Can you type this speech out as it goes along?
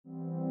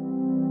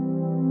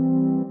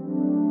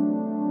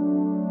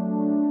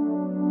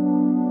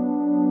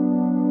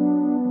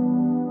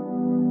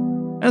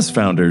As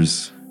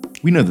founders,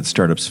 we know that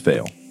startups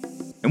fail,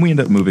 and we end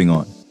up moving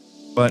on.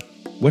 But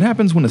what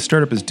happens when a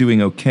startup is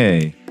doing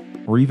okay,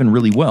 or even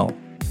really well,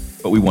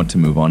 but we want to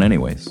move on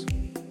anyways?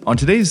 On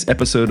today's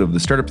episode of the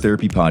Startup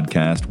Therapy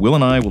Podcast, Will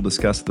and I will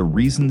discuss the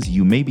reasons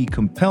you may be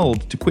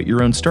compelled to quit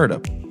your own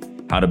startup,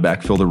 how to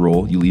backfill the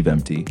role you leave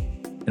empty,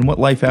 and what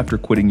life after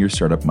quitting your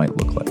startup might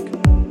look like.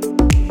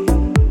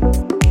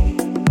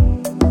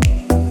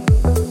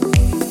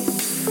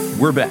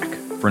 We're back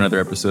for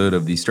another episode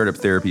of the Startup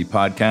Therapy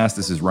Podcast.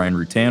 This is Ryan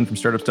Rutan from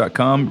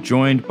Startups.com,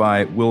 joined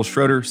by Will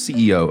Schroeder,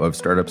 CEO of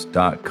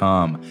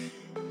Startups.com.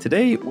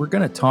 Today, we're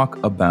going to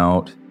talk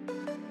about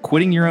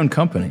quitting your own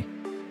company,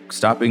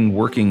 stopping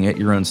working at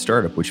your own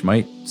startup, which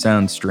might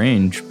sound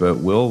strange, but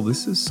Will,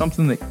 this is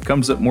something that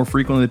comes up more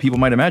frequently than people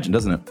might imagine,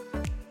 doesn't it?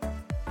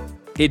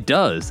 It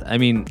does. I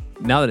mean,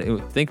 now that I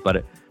think about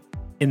it,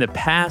 in the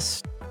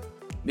past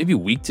maybe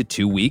week to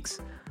 2 weeks,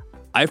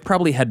 I've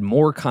probably had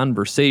more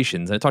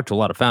conversations. I talked to a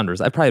lot of founders.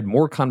 I've probably had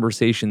more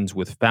conversations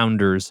with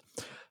founders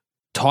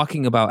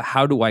talking about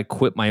how do I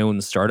quit my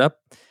own startup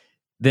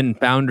than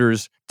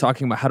founders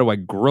talking about how do I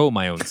grow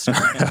my own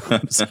startup.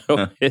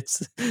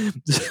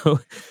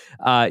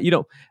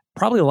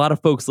 Probably a lot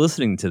of folks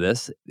listening to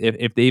this,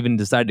 if they even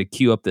decide to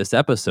queue up this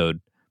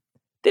episode,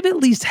 they've at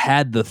least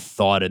had the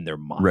thought in their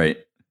mind.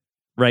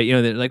 Right. You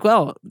know, they're like,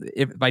 well,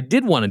 if I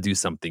did want to do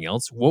something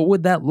else, what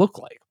would that look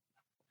like?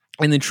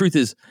 And the truth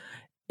is,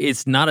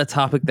 it's not a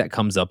topic that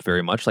comes up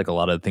very much, like a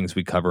lot of the things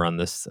we cover on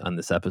this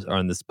episode or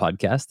on this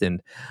podcast,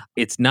 and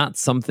it's not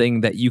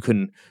something that you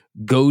can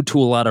go to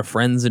a lot of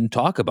friends and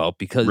talk about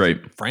because,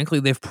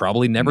 frankly, they've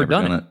probably never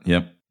done it.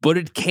 Yep. But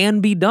it can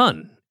be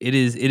done. It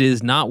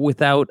is not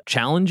without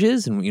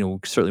challenges, and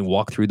we'll certainly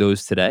walk through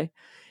those today.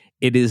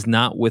 It is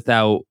not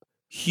without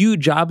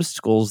huge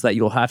obstacles that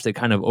you'll have to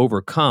kind of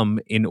overcome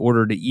in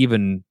order to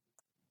even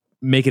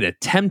make an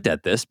attempt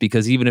at this,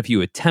 because even if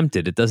you attempt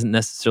it, it doesn't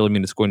necessarily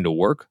mean it's going to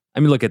work. I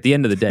mean, look, at the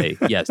end of the day,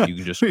 yes, you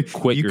can just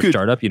quit your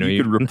startup. You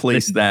could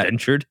replace that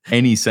ventured.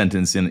 Any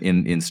sentence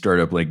in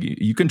startup, like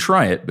you can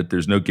try it, but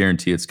there's no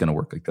guarantee it's going to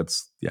work. Like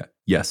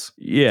yes.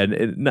 Yeah,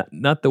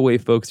 not the way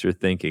folks are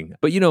thinking.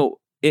 But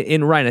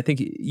in Ryan, I think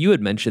you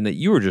had mentioned that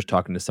you were just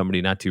talking to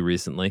somebody not too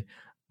recently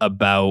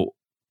about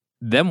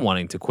them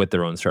wanting to quit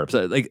their own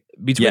startups. Like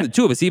between the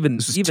two of us, even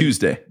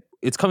Tuesday.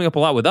 It's coming up a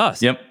lot with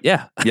us. Yep.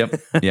 Yeah.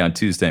 Yep. Yeah. On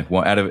Tuesday.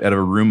 Well, out of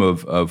a room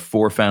of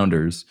four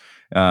founders,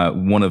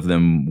 one of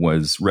them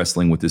was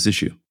wrestling with this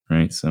issue.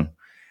 Right. So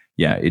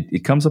yeah,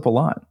 it comes up a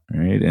lot.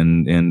 Right.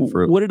 And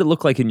what did it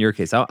look like in your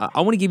case? I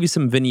want to give you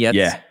some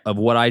vignettes of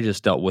what I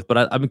just dealt with,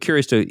 but I'm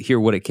curious to hear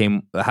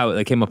how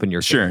it came up in your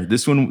case. Sure.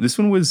 This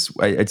one was,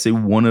 I'd say,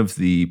 one of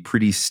the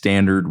pretty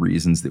standard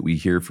reasons that we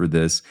hear for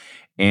this.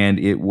 And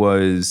it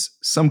was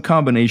some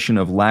combination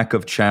of lack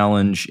of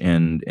challenge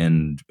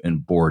and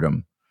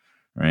boredom.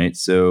 Right.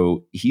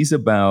 So he's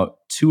about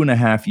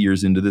 2.5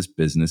 years into this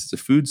business. It's a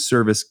food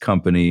service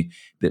company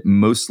that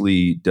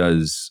mostly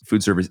does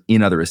food service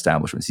in other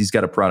establishments. He's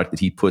got a product that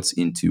he puts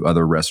into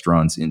other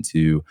restaurants,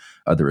 into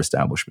other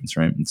establishments.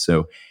 Right. And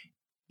so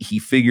he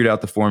figured out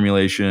the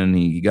formulation.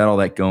 He got all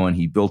that going.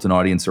 He built an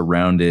audience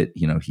around it.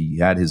 He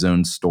had his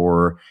own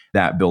store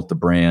that built the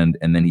brand.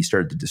 And then he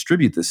started to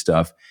distribute this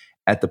stuff.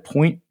 At the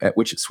point at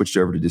which it switched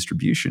over to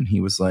distribution,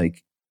 he was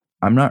like,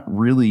 I'm not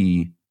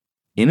really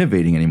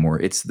innovating anymore.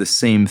 It's the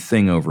same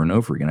thing over and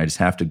over again. I just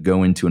have to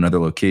go into another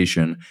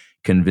location,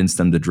 convince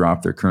them to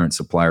drop their current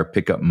supplier,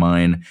 pick up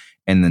mine,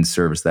 and then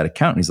service that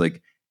account. And he's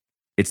like,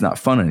 it's not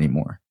fun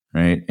anymore,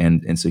 right?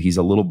 And so he's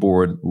a little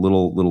bored,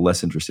 little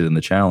less interested in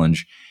the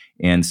challenge.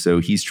 And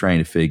so he's trying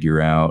to figure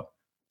out,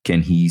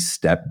 can he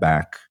step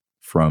back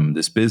from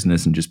this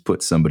business and just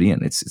put somebody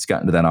in? It's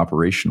gotten to that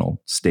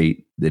operational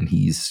state that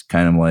he's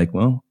kind of like,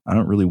 well, I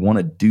don't really want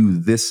to do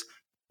this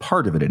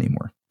part of it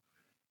anymore.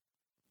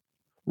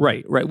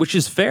 Right, which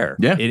is fair.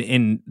 Yeah.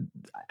 And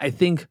I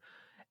think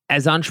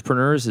as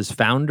entrepreneurs, as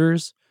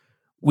founders,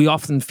 we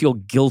often feel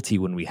guilty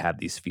when we have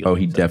these feelings. Oh,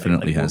 he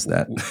definitely has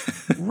that.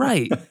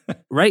 Right.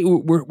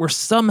 We're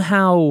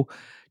somehow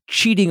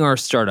cheating our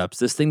startups.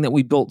 This thing that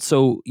we built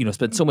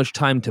spent so much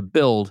time to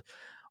build,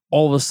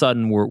 all of a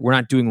sudden we're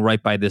not doing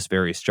right by this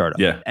very startup.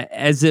 Yeah.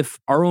 As if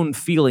our own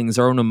feelings,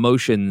 our own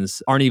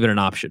emotions aren't even an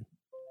option.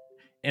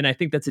 And I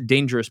think that's a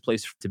dangerous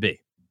place to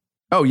be.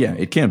 Oh yeah,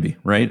 it can be,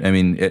 right? I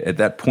mean, at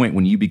that point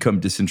when you become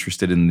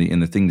disinterested in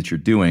the thing that you're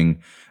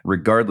doing,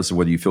 regardless of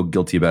whether you feel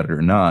guilty about it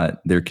or not,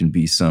 there can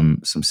be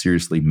some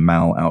seriously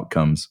mal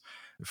outcomes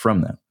from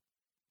that.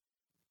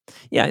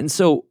 Yeah, and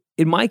so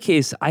in my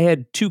case, I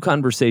had 2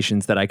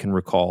 conversations that I can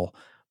recall,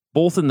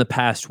 both in the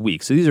past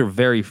week. So these are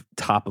very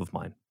top of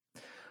mind.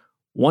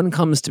 One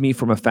comes to me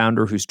from a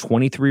founder who's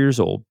 23 years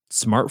old,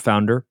 smart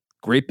founder,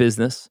 great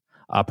business,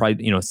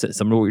 probably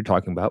some of what you're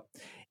talking about,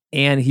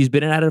 and he's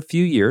been at it a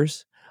few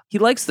years. He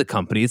likes the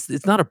company.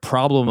 It's not a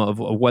problem of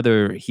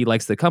whether he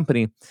likes the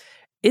company.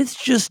 It's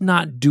just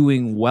not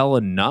doing well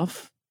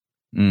enough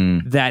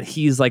that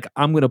he's like,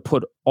 I'm going to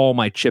put all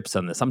my chips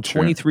on this. I'm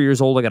 23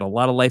 years old. I got a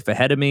lot of life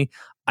ahead of me.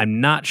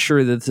 I'm not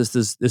sure that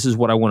this is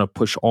what I want to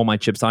push all my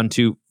chips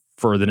onto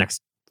for the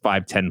next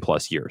 5, 10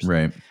 plus years.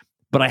 Right.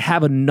 But I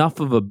have enough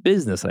of a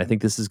business, and I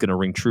think this is going to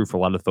ring true for a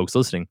lot of the folks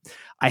listening.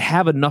 I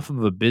have enough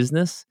of a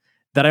business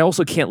that I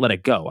also can't let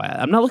it go.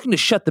 I'm not looking to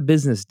shut the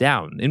business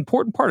down.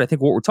 Important part, I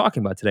think, what we're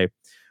talking about today,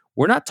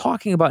 we're not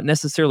talking about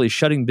necessarily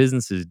shutting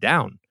businesses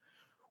down.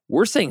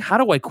 We're saying, how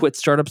do I quit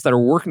startups that are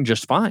working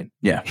just fine?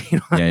 Yeah.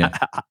 Yeah.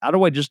 How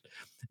do I just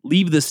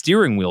leave the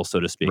steering wheel, so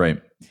to speak? Right.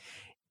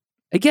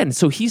 Again,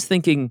 so he's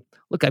thinking,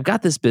 look, I've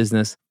got this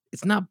business.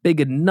 It's not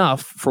big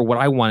enough for what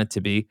I want it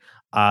to be.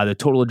 The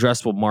total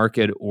addressable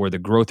market or the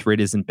growth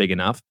rate isn't big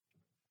enough,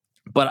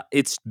 but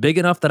it's big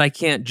enough that I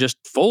can't just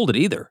fold it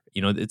either.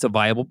 It's a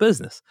viable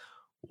business.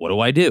 What do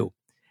I do?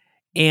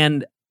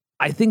 And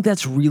I think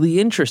that's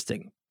really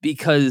interesting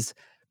because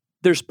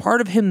there's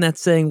part of him that's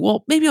saying,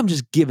 well, maybe I'm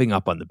just giving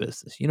up on the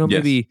business.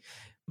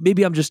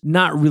 Maybe I'm just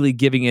not really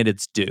giving it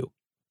its due.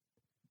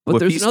 But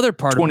there's another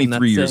part of him that's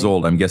 23 years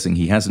old. I'm guessing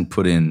he hasn't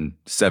put in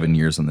 7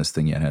 years on this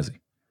thing yet, has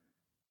he?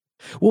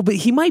 Well, but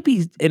he might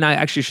be, and I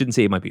actually shouldn't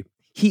say he might be.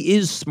 He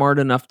is smart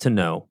enough to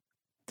know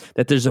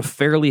that there's a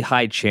fairly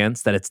high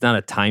chance that it's not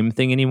a time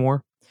thing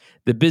anymore.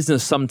 The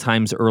business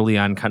sometimes early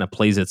on kind of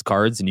plays its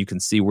cards and you can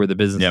see where the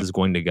business is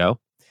going to go.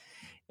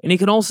 And he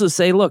can also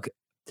say, look,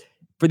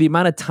 for the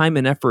amount of time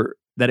and effort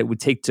that it would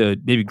take to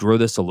maybe grow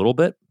this a little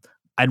bit,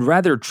 I'd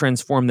rather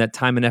transform that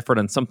time and effort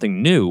on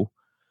something new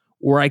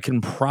where I can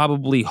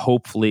probably,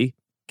 hopefully,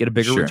 get a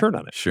bigger return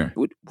on it. Sure.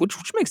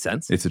 Which makes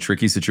sense. It's a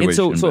tricky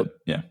situation. So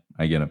yeah,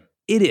 I get it.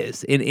 It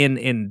is.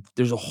 And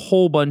there's a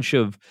whole bunch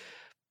of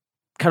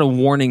kind of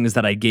warnings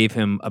that I gave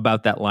him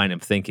about that line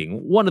of thinking.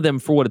 One of them,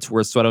 for what it's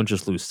worth, so I don't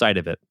just lose sight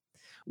of it,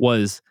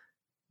 was,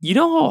 you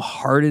know how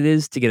hard it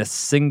is to get a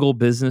single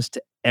business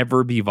to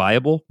ever be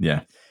viable?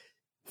 Yeah.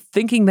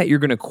 Thinking that you're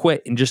going to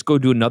quit and just go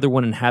do another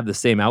one and have the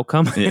same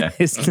outcome, right.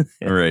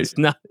 It's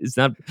not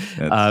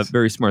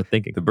very smart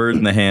thinking. The bird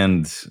in the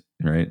hand,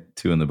 right?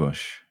 Two in the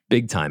bush.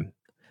 Big time.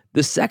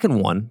 The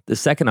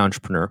second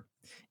entrepreneur,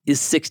 is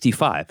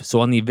 65. So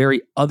on the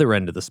very other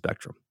end of the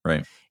spectrum.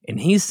 Right. And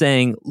he's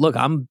saying, look,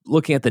 I'm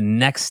looking at the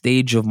next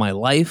stage of my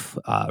life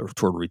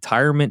toward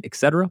retirement,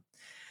 etc.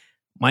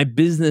 My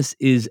business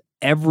is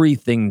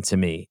everything to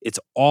me. It's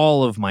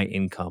all of my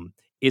income.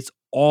 It's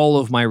all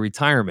of my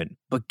retirement.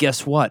 But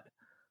guess what?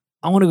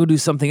 I want to go do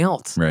something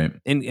else. Right.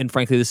 And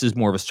frankly, this is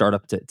more of a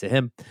startup to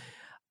him.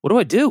 What do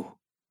I do?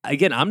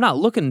 Again, I'm not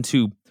looking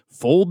to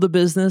fold the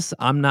business.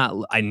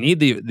 I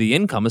need the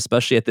income,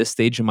 especially at this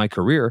stage in my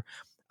career.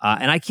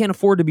 And I can't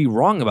afford to be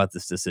wrong about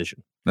this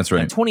decision. That's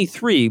right. At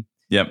 23,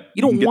 you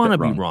don't want to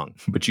be wrong.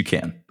 But you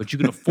can. But you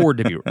can afford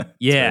to be wrong.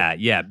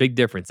 Yeah, big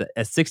difference.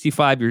 At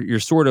 65, you're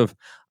sort of,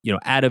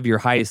 out of your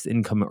highest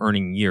income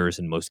earning years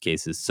in most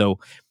cases. So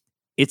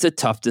it's a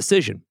tough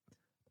decision.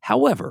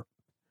 However,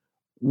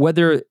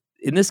 whether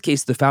in this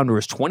case the founder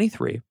is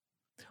 23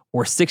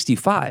 or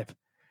 65,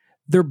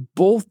 they're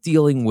both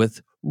dealing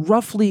with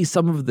roughly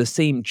some of the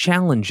same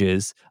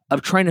challenges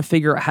of trying to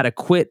figure out how to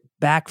quit,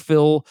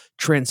 backfill,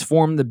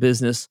 transform the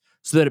business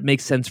so that it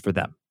makes sense for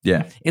them.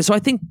 Yeah. And so I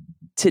think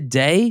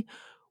today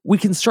we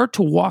can start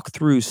to walk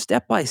through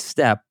step by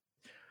step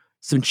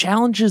some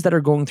challenges that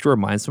are going through our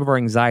minds, some of our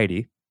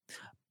anxiety,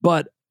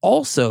 but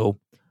also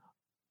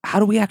how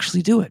do we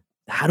actually do it?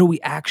 How do we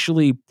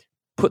actually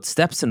put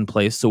steps in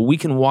place so we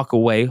can walk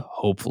away,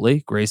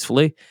 hopefully,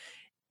 gracefully,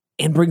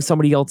 and bring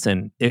somebody else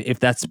in if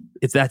that's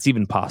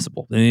even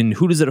possible? And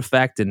who does it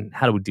affect and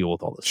how do we deal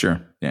with all this?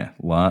 Sure. Yeah.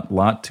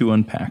 Lot to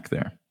unpack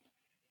there.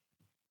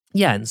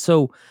 Yeah. And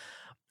so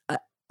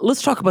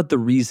let's talk about the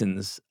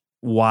reasons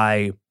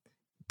why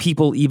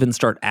people even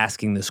start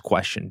asking this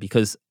question,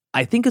 because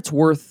I think it's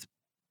worth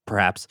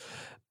perhaps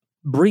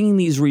bringing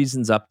these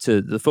reasons up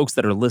to the folks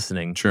that are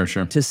listening. Sure.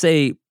 To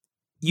say,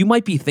 you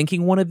might be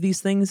thinking one of these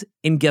things,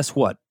 and guess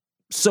what?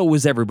 So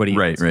is everybody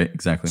else. Right,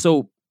 exactly.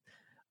 So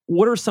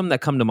what are some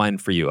that come to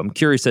mind for you? I'm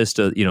curious as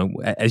to,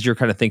 as you're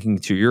kind of thinking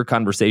through your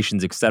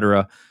conversations, et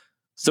cetera,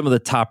 some of the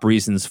top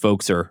reasons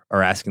folks are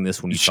asking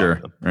this when you talk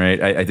to them.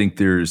 Right. I think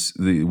there's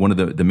one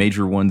of the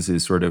major ones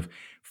is sort of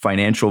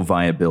financial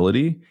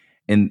viability.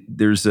 And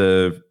there's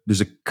a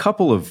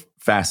couple of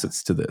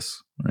facets to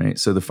this, right?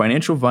 So the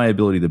financial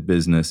viability of the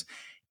business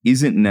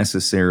isn't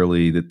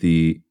necessarily that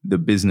the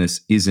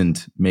business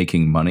isn't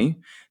making money.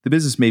 The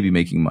business may be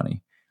making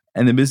money.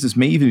 And the business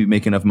may even be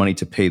making enough money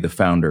to pay the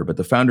founder. But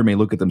the founder may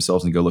look at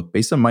themselves and go, look,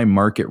 based on my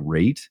market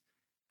rate,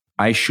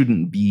 I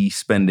shouldn't be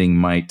spending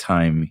my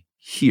time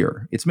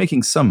here. It's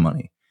making some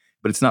money,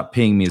 but it's not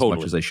paying me as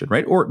much as I should,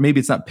 right? Or maybe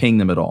it's not paying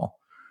them at all.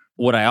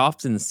 What I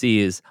often see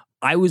is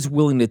I was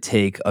willing to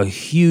take a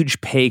huge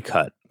pay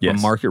cut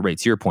from market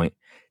rates, to your point,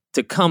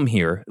 to come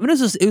here. I mean,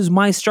 it was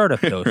my startup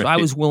though. So I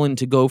was willing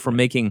to go from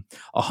making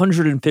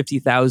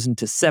 $150,000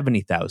 to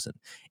 $70,000.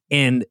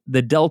 And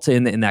the delta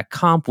in that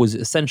comp was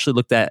essentially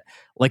looked at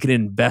like an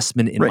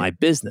investment in my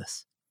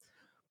business.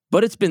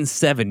 But it's been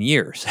 7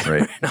 years.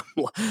 Right.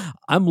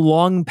 I'm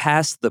long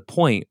past the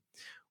point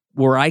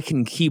where I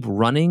can keep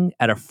running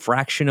at a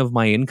fraction of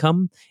my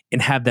income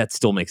and have that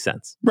still make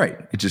sense. Right.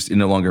 It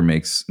no longer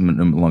makes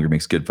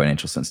good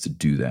financial sense to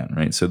do that.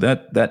 Right. So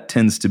that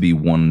tends to be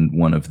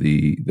one of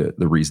the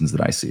reasons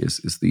that I see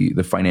is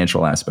the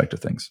financial aspect of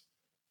things.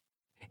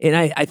 And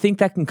I think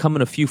that can come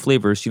in a few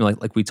flavors,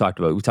 like we talked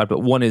about. We talked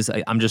about one is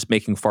I'm just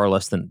making far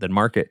less than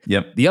market.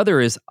 Yep. The other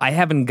is I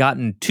haven't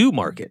gotten to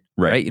market.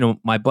 Right.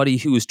 My buddy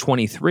who is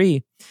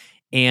 23,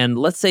 and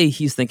let's say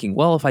he's thinking,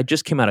 well, if I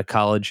just came out of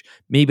college,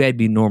 maybe I'd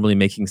be normally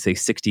making, say,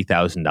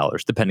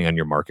 $60,000, depending on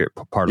your market,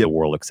 part of the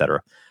world, et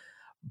cetera.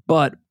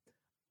 But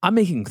I'm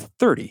making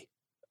 30.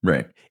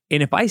 Right.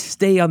 And if I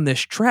stay on this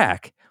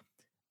track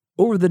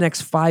over the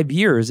next 5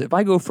 years, if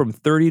I go from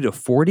 30 to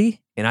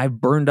 40 and I've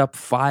burned up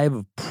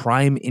 5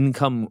 prime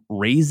income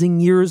raising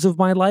years of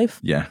my life,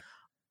 yeah,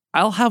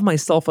 I'll have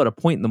myself at a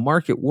point in the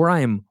market where I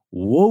am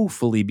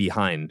woefully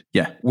behind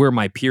where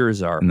my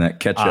peers are. And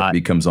that catch up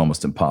becomes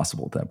almost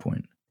impossible at that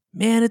point.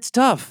 Man, it's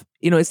tough.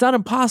 It's not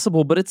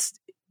impossible, but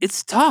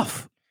it's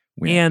tough.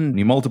 And when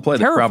you multiply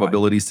the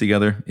probabilities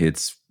together,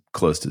 it's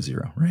close to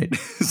zero, right?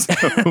 So,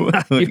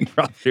 you're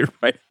probably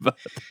right about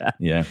that.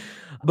 Yeah.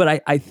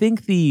 But I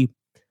think the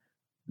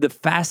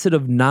facet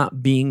of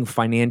not being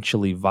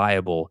financially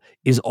viable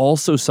is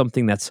also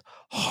something that's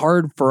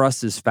hard for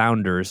us as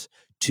founders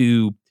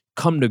to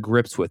come to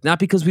grips with. Not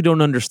because we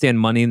don't understand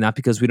money, not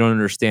because we don't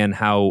understand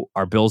how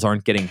our bills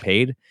aren't getting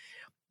paid.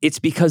 It's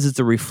because it's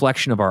a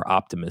reflection of our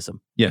optimism.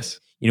 Yes.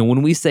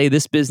 When we say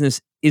this business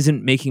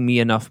isn't making me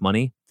enough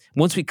money,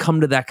 once we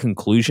come to that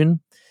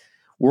conclusion,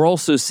 we're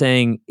also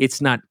saying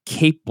it's not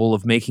capable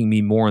of making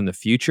me more in the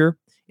future.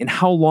 And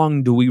how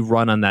long do we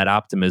run on that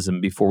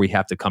optimism before we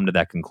have to come to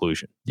that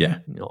conclusion? Yeah.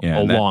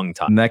 Long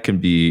time. And that can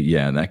be,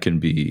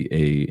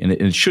 and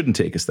it shouldn't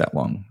take us that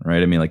long,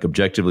 right? I mean, like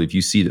objectively, if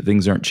you see that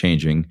things aren't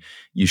changing,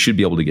 you should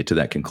be able to get to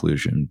that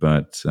conclusion.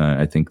 But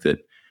I think that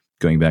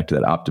going back to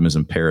that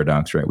optimism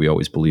paradox, right? We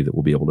always believe that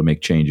we'll be able to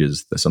make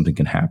changes, that something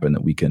can happen,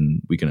 that we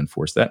can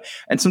enforce that.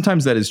 And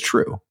sometimes that is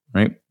true,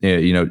 right?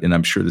 And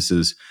I'm sure this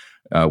is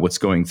what's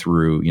going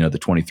through, the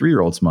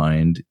 23-year-old's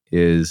mind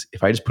is,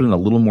 if I just put in a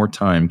little more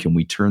time, can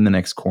we turn the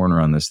next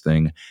corner on this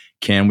thing?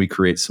 Can we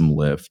create some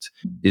lift?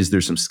 Is there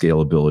some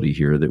scalability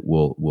here that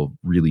will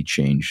really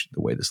change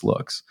the way this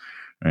looks?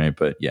 Right.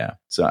 But yeah,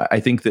 so I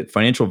think that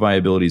financial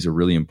viability is a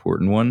really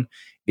important one.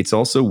 It's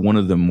also one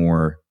of the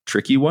more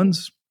tricky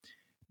ones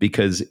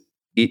because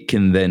it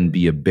can then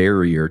be a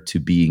barrier to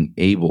being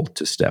able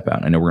to step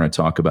out. I know we're going to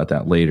talk about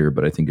that later,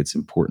 but I think it's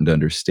important to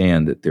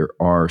understand that there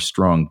are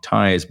strong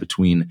ties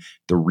between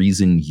the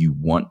reason you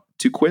want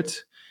to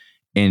quit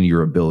and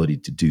your ability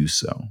to do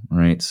so,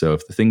 right? So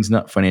if the thing's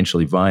not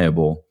financially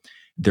viable,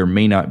 there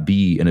may not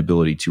be an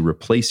ability to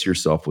replace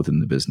yourself within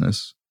the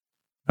business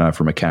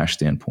from a cash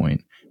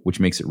standpoint,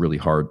 which makes it really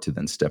hard to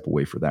then step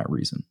away for that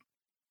reason.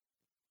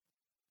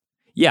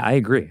 Yeah, I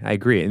agree.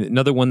 And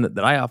another one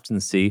that I often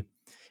see,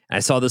 I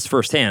saw this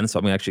firsthand, so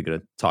I'm actually going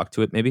to talk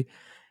to it maybe,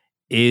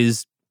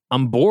 is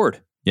I'm bored.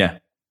 Yeah.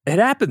 It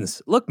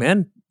happens. Look,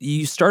 man,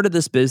 you started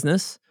this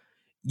business.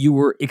 You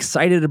were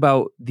excited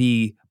about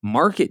the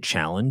market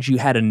challenge. You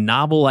had a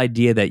novel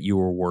idea that you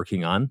were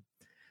working on.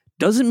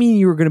 Doesn't mean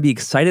you were going to be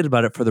excited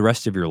about it for the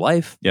rest of your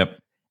life. Yep.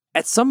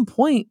 At some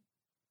point,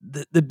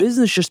 the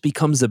business just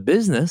becomes a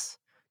business.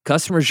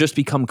 Customers just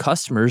become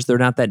customers. They're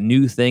not that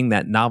new thing,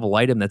 that novel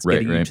item that's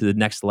getting you to the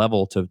next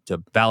level to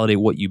validate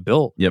what you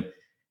built. Yep.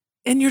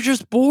 And you're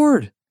just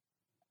bored.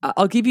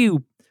 I'll give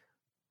you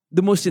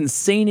the most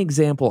insane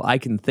example I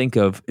can think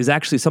of is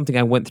actually something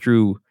I went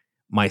through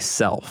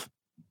myself.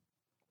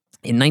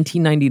 In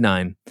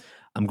 1999,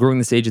 I'm growing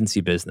this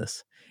agency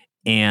business.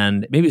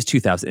 And maybe it's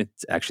 2000. It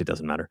actually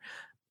doesn't matter.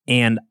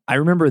 And I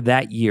remember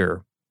that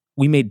year,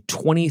 we made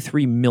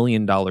 $23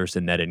 million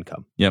in net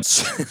income. Yep.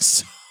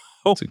 So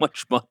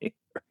much money.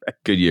 Right?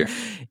 Good year.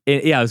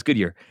 Yeah, it was a good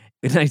year.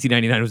 In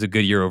 1999, it was a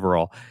good year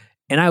overall.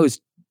 And I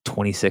was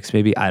 26,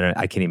 maybe.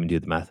 I can't even do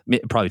the math.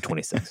 Probably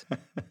 26.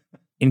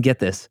 And get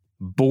this,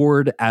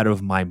 bored out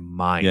of my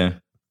mind. Yeah.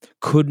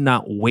 Could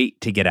not wait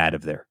to get out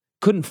of there.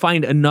 Couldn't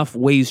find enough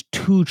ways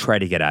to try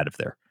to get out of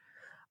there.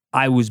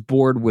 I was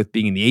bored with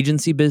being in the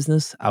agency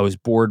business. I was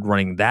bored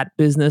running that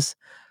business.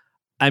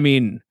 I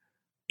mean,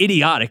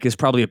 idiotic is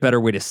probably a better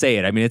way to say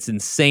it. I mean, it's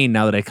insane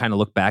now that I kind of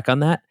look back on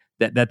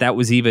that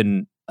was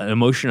even an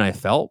emotion I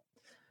felt.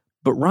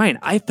 But Ryan,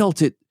 I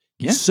felt it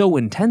so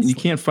intensely. You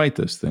can't fight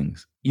those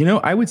things.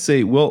 I would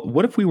say, well,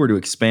 what if we were to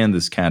expand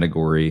this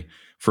category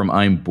from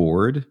I'm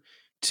bored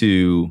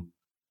to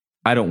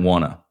I don't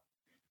wanna,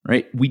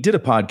 right? We did a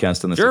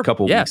podcast on this a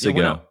couple weeks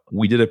ago.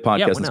 We did a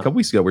podcast a couple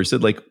weeks ago where we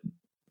said, like,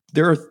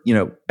 there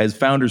are, as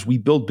founders, we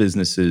build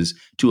businesses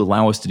to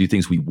allow us to do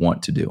things we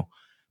want to do.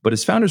 But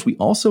as founders, we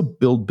also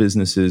build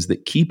businesses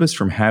that keep us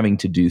from having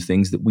to do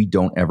things that we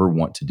don't ever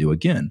want to do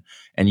again.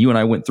 And you and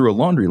I went through a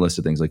laundry list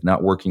of things, like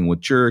not working with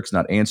jerks,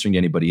 not answering to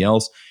anybody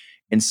else.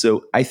 And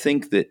so I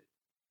think that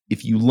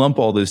if you lump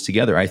all those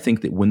together, I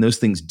think that when those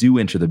things do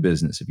enter the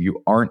business, if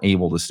you aren't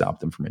able to stop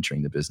them from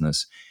entering the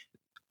business,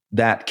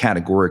 that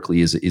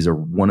categorically is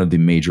one of the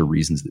major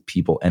reasons that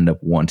people end up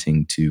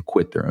wanting to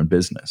quit their own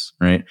business,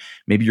 right?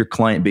 Maybe your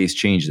client base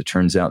changed. It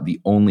turns out the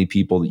only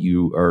people that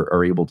you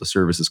are able to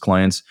service as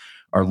clients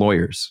are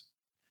lawyers,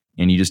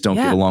 and you just don't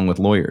get along with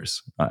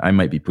lawyers. I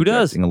might be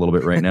projecting a little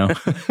bit right now.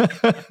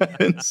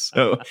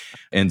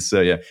 and so,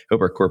 yeah,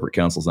 hope our corporate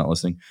counsel's not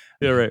listening.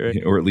 Yeah,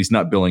 right. Or at least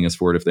not billing us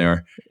for it if they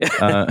are.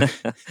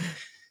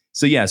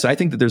 So I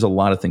think that there's a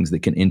lot of things that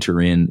can enter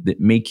in that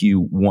make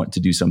you want to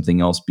do something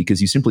else because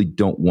you simply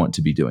don't want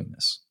to be doing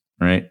this,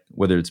 right?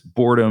 Whether it's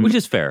boredom, which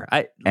is fair,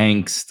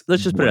 angst.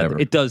 Let's just put it out there.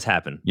 It does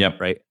happen.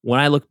 Yep. Right. When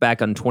I look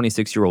back on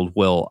 26-year-old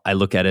Will, I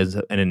look at it as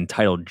an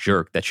entitled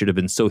jerk that should have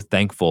been so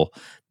thankful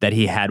that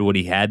he had what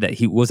he had, that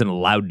he wasn't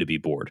allowed to be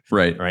bored.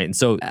 Right. Right. And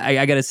so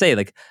I got to say,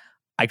 like,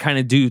 I kind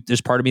of do. There's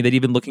part of me that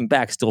even looking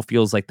back still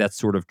feels like that's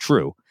sort of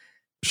true.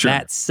 Sure.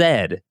 That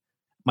said,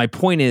 my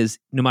point is,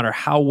 no matter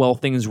how well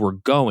things were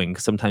going,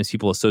 sometimes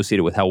people associate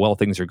it with how well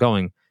things are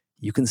going,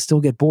 you can still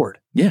get bored.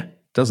 Yeah,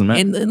 doesn't matter.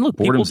 And look,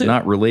 boredom's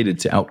not related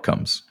to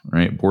outcomes,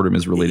 right? Boredom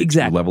is related to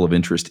the level of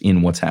interest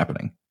in what's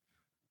happening.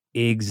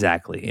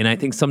 Exactly. And I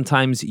think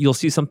sometimes you'll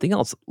see something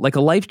else, like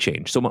a life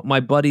change. So my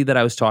buddy that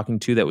I was talking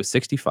to that was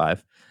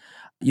 65,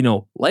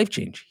 life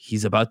change.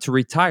 He's about to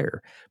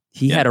retire.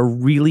 He had a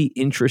really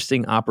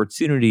interesting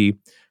opportunity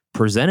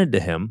presented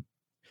to him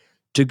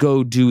to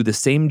go do the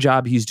same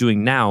job he's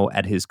doing now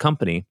at his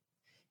company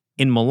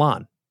in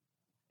Milan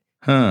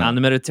on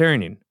the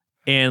Mediterranean.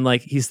 And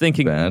like, he's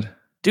thinking,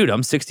 dude,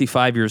 I'm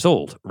 65 years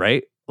old,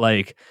 right?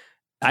 Like,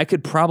 I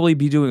could probably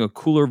be doing a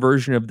cooler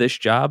version of this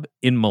job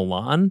in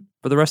Milan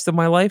for the rest of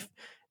my life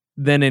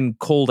than in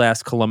cold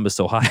ass Columbus,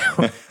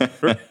 Ohio.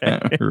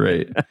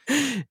 Right.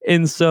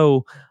 And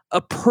so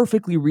a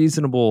perfectly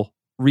reasonable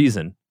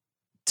reason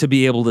to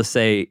be able to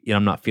say,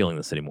 I'm not feeling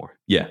this anymore.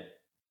 Yeah.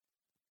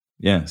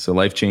 Yeah. So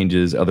life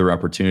changes, other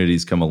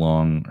opportunities come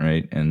along,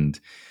 right? And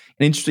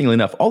interestingly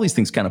enough, all these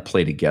things kind of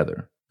play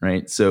together,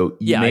 right? So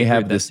you may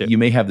have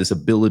this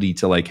ability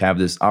to like have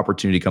this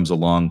opportunity comes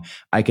along.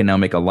 I can now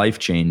make a life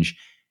change.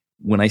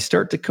 When I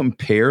start to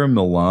compare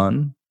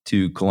Milan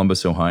to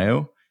Columbus,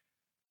 Ohio,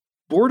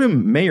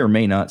 boredom may or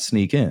may not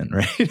sneak in,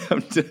 right?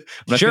 I'm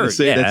not going to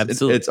say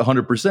it's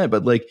 100%,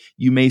 but like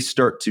you may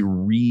start to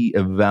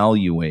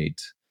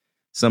reevaluate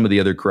some of the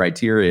other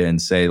criteria and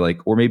say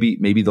like, or maybe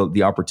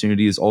the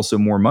opportunity is also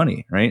more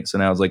money, right? So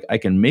now it's like I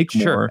can make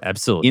more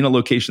in a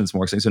location that's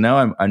more exciting. So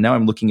now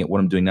I'm looking at what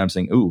I'm doing now. I'm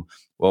saying, oh,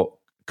 well,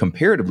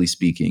 comparatively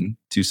speaking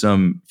to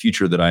some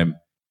future that I'm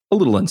a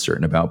little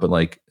uncertain about, but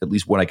like at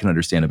least what I can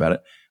understand about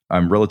it,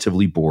 I'm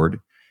relatively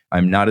bored.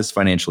 I'm not as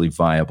financially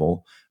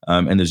viable.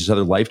 And there's this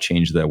other life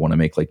change that I want to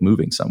make, like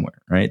moving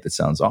somewhere, right? That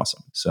sounds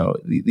awesome. So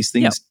these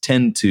things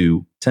tend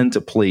to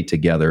play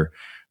together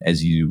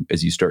as you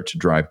start to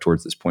drive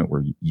towards this point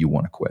where you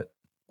want to quit.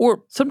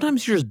 Or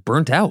sometimes you're just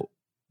burnt out.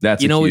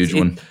 That's a huge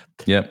one.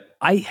 Yep.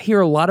 I hear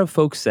a lot of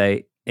folks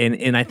say,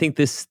 and I think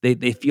this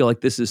they feel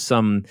like this is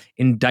some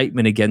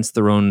indictment against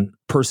their own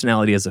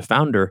personality as a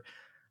founder.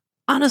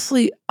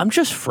 Honestly, I'm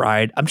just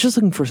fried. I'm just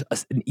looking for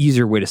an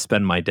easier way to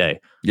spend my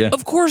day. Yeah.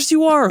 Of course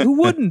you are. Who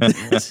wouldn't?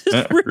 This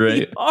is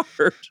really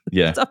hard.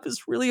 Yeah. This stuff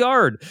is really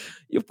hard.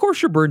 Of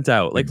course you're burnt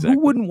out. Like who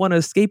wouldn't want to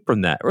escape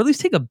from that? Or at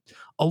least take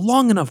a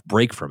long enough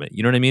break from it.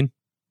 You know what I mean?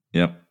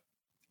 Yep.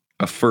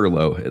 A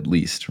furlough at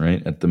least,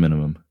 right? At the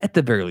minimum. At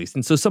the very least.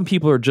 And so some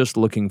people are just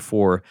looking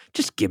for,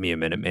 just give me a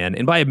minute, man.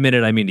 And by a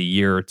minute, I mean a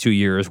year or 2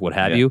 years, what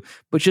have you.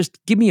 But just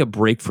give me a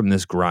break from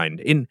this grind.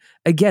 And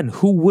again,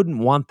 who wouldn't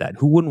want that?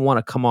 Who wouldn't want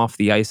to come off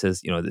the ice,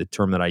 as the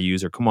term that I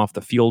use, or come off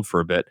the field for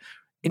a bit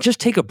and just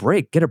take a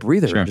break, get a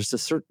breather, and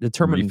just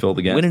determine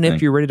when and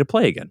if you're ready to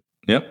play again.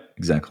 Yep,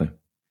 exactly.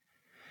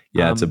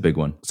 Yeah, it's a big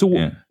one.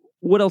 So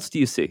what else do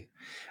you see?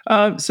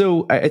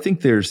 So I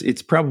think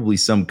it's probably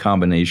some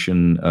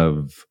combination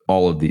of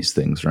all of these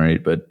things,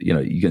 right? But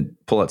you can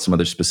pull out some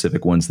other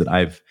specific ones that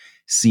I've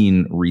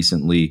seen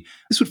recently.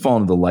 This would fall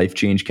into the life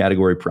change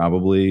category,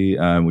 probably,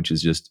 which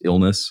is just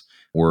illness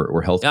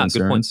or health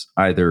concerns,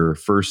 either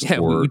first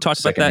or we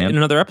talked about that in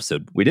another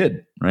episode. We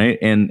did, right?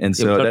 And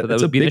so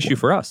that would be an issue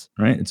for us,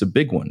 right? It's a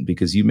big one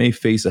because you may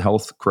face a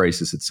health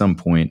crisis at some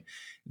point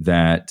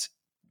that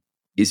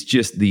is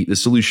just the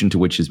solution to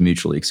which is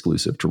mutually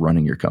exclusive to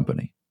running your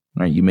company.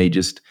 Right? You may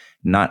just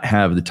not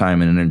have the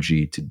time and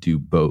energy to do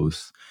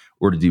both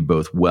or to do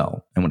both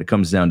well. And when it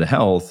comes down to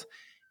health,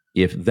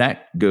 if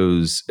that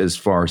goes as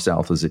far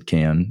south as it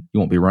can, you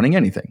won't be running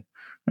anything.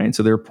 Right?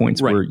 So there are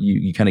points where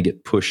you kind of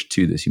get pushed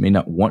to this. You may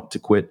not want to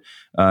quit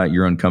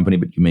your own company,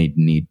 but you may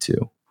need to.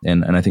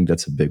 And I think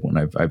that's a big one.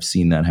 I've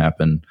seen that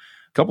happen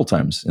a couple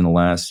times in the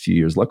last few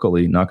years.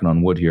 Luckily, knocking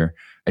on wood here,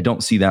 I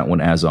don't see that one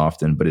as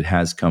often, but it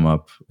has come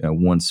up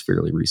once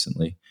fairly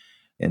recently.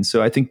 And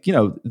so I think,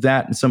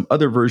 that and some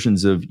other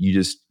versions of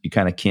you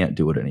kind of can't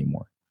do it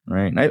anymore.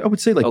 Right. And I would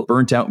say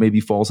burnt out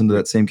maybe falls into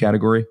that same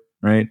category.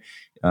 Right.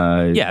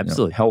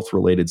 Absolutely. Health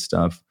related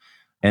stuff.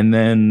 And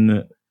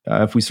then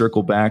if we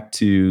circle back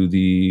to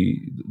the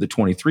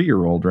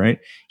 23-year-old, right,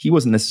 he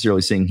wasn't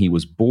necessarily saying he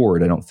was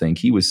bored. I don't think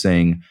he was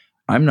saying,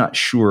 I'm not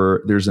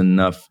sure there's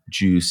enough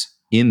juice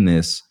in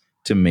this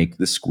to make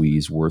the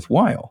squeeze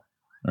worthwhile,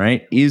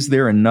 right? Is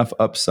there enough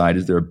upside?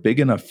 Is there a big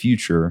enough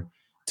future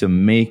to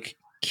make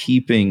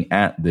keeping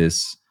at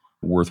this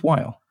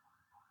worthwhile?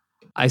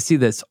 I see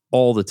this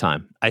all the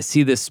time. I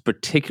see this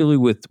particularly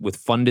with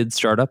funded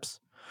startups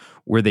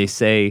where they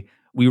say,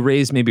 we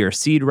raised maybe our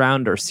seed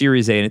round or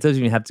Series A, and it doesn't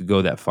even have to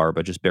go that far,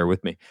 but just bear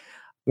with me.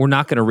 We're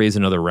not going to raise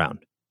another round.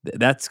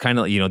 That's kind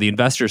of, the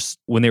investors,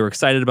 when they were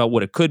excited about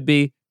what it could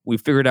be, we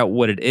figured out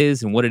what it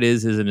is, and what it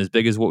is isn't as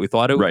big as what we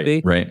thought it would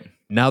be. Right.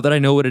 Now that I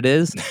know what it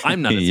is,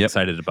 I'm not as Yep.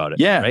 excited about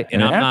it. Yeah, Right.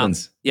 and it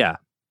happens.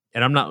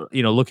 And I'm not,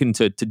 looking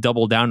to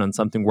double down on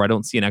something where I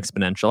don't see an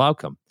exponential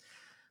outcome.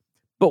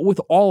 But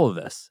with all of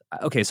this,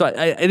 okay, so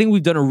I think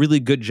we've done a really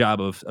good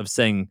job of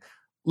saying,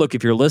 look,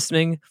 if you're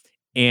listening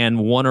and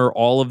one or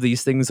all of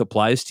these things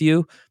applies to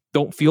you,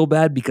 don't feel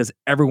bad because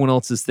everyone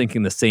else is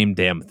thinking the same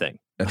damn thing.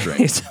 That's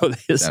right. So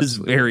this is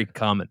Absolutely. very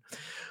common.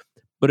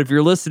 But if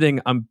you're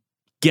listening, I'm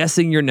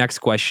guessing your next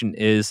question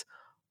is,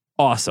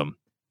 awesome,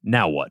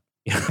 now what?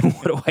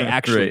 What do I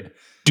actually Right.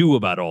 do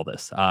about all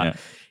this?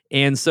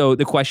 And so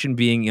the question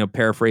being,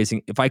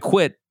 paraphrasing, if I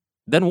quit,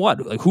 then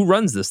what? Like, who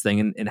runs this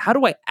thing? And how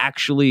do I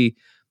actually,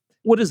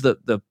 what is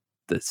the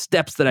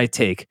steps that I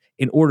take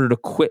in order to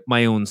quit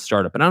my own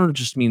startup? And I don't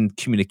just mean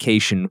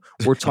communication.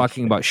 We're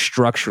talking about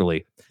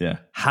structurally. Yeah.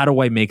 How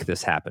do I make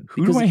this happen?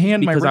 Who do I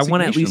hand my because I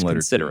want to at resignation least letter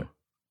consider to? it.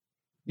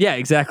 Yeah,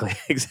 exactly.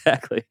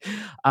 Exactly.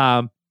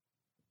 And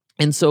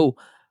so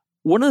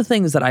one of the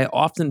things that I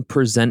often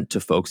present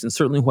to folks, and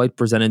certainly who I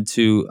presented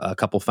to a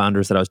couple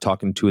founders that I was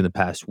talking to in the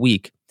past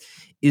week,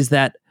 is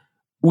that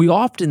we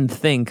often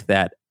think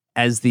that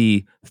as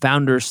the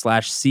founder /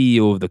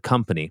 CEO of the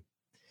company,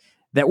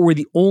 that we're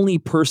the only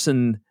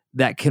person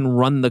that can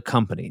run the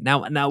company.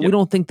 Now, Yep. we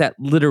don't think that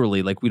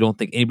literally, like we don't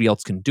think anybody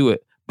else can do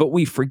it, but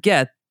we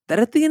forget that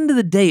at the end of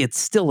the day, it's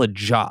still a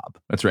job.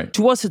 That's right.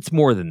 To us, it's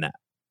more than that,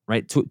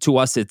 right? To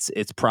us,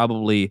 it's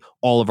probably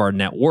all of our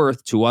net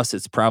worth. To us,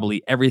 it's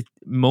probably every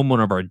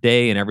moment of our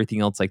day and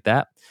everything else like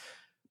that.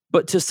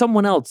 But to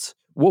someone else,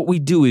 what we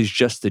do is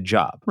just a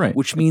job, Right.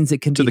 which means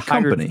it can To be the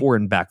hired company. for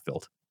and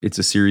backfilled. It's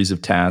a series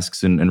of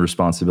tasks and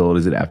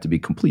responsibilities that have to be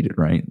completed,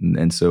 right?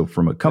 And so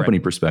from a company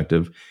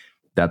perspective,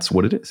 that's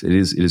what it is. It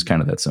is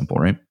kind of that simple,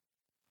 right?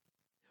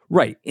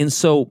 Right. And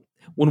so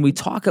when we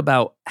talk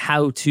about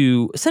how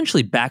to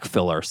essentially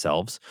backfill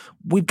ourselves,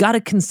 we've got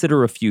to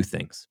consider a few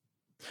things.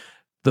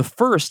 The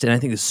first, and I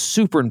think is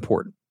super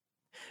important,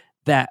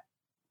 that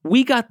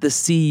we got the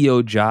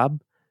CEO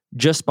job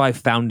just by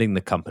founding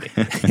the company.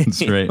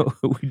 That's right.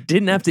 We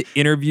didn't have to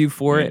interview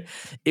for Right. it.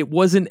 It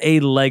wasn't a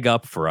leg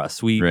up for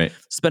us. We Right.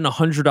 spent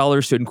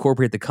 $100 to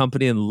incorporate the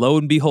company, and lo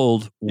and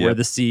behold, we're Yep.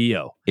 the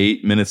CEO.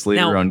 8 minutes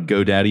later Now- on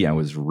GoDaddy, I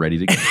was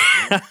ready to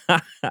go.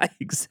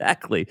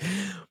 Exactly.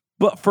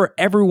 But for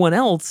everyone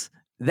else,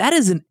 that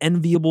is an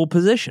enviable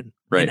position.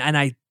 Right. And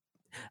I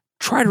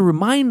try to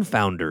remind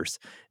founders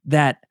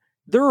that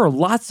there are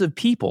lots of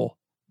people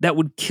that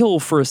would kill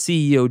for a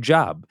CEO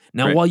job.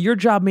 Now, Right. while your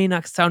job may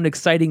not sound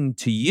exciting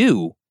to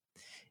you,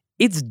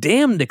 it's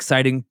damned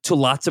exciting to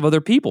lots of other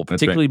people, That's right.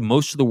 particularly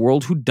most of the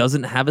world who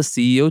doesn't have a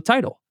CEO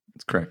title.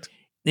 That's correct.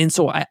 And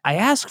so I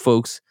ask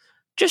folks,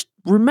 just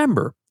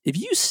remember, if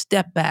you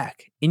step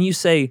back and you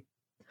say,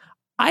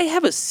 I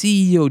have a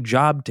CEO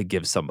job to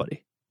give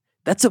somebody,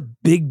 that's a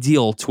big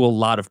deal to a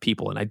lot of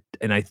people.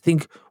 And I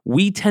think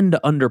we tend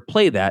to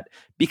underplay that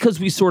because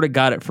we sort of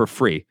got it for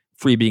free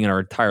being in our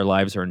entire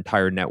lives, our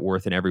entire net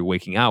worth in every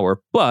waking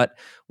hour, but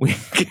we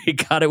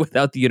got it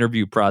without the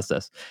interview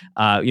process.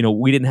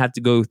 We didn't have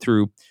to go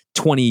through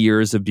 20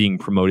 years of being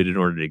promoted in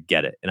order to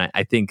get it. And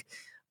I think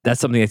that's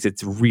something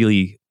that's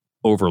really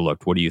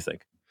overlooked. What do you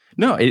think?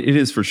 No, it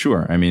is for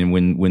sure. I mean,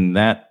 when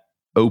that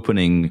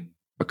opening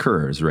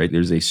occurs, right,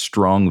 there's a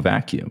strong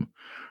vacuum,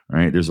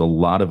 right? There's a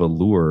lot of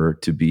allure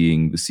to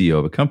being the CEO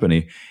of a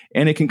company,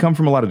 and it can come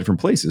from a lot of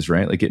different places,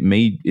 right? Like it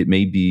may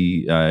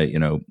be,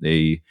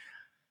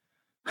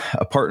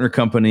 a partner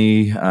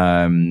company.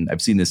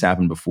 I've seen this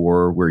happen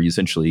before, where you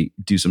essentially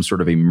do some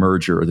sort of a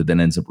merger that then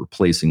ends up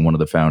replacing one of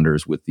the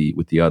founders with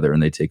the other,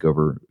 and they take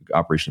over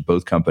operation of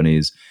both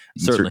companies.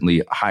 You can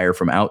certainly hire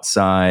from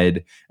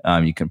outside.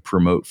 You can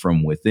promote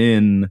from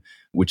within,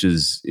 which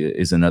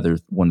is another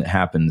one that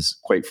happens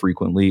quite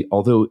frequently.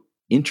 Although,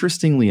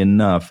 interestingly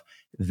enough,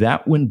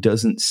 that one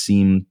doesn't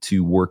seem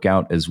to work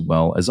out as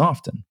well as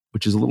often,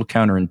 which is a little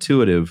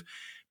counterintuitive.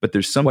 But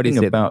there's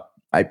something about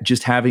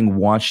just having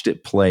watched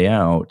it play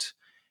out,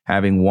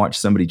 having watched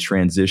somebody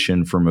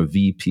transition from a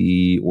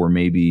VP or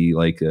maybe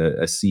like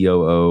a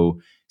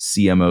COO,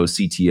 CMO,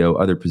 CTO,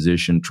 other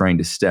position, trying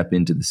to step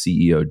into the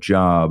CEO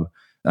job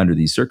under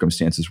these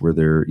circumstances where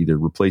they're either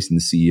replacing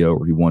the CEO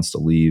or he wants to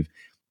leave.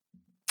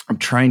 I'm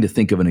trying to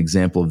think of an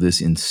example of this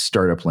in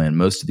startup land.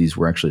 Most of these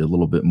were actually a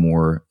little bit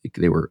more,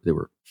 they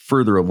were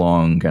further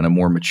along, kind of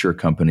more mature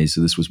companies. So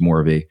this was more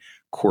of a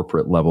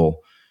corporate level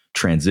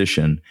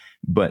transition.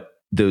 But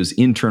those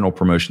internal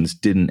promotions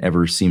didn't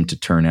ever seem to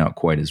turn out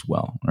quite as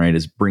well, right?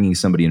 As bringing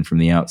somebody in from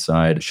the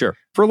outside. Sure.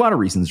 For a lot of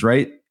reasons,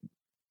 right?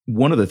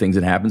 One of the things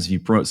that happens if you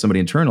promote somebody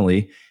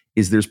internally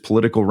is there's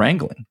political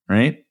wrangling,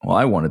 right? Well,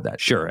 I wanted that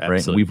Sure, job, right?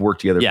 absolutely. We've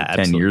worked together for 10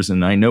 absolutely. years,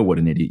 and I know what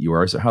an idiot you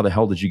are. So how the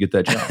hell did you get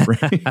that job?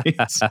 Right?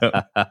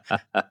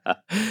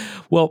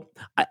 Well,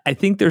 I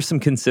think there's some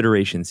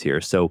considerations here.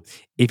 So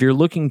if you're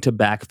looking to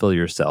backfill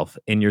yourself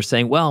and you're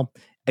saying, well,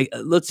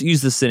 let's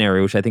use this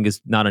scenario, which I think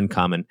is not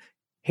uncommon.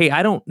 Hey,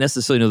 I don't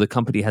necessarily know the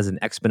company has an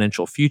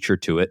exponential future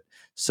to it,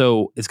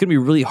 so it's going to be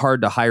really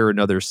hard to hire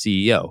another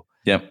CEO.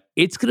 Yep.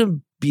 It's going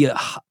to be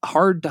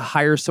hard to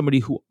hire somebody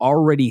who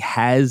already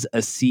has a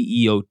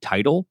CEO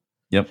title.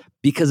 Yep.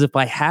 Because if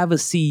I have a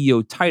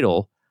CEO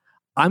title,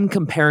 I'm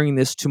comparing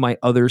this to my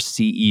other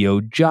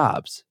CEO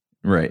jobs.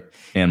 Right.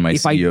 And my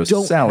if CEO I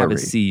don't salary. have a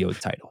CEO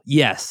title.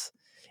 Yes.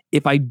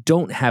 If I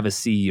don't have a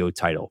CEO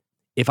title,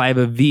 if I have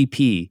a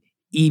VP,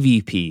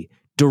 EVP,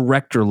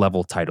 director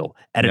level title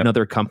at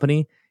another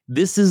company,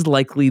 this is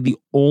likely the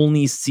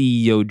only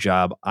CEO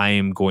job I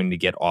am going to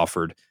get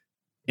offered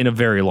in a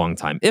very long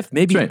time, if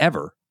maybe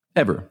ever.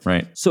 Ever,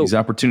 right? So these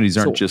opportunities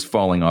aren't just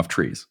falling off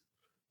trees.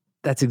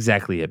 That's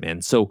exactly it,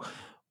 man. So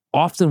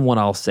often what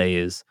I'll say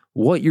is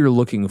what you're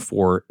looking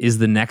for is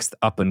the next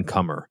up and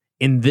comer,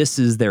 and this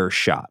is their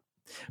shot.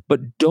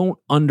 But don't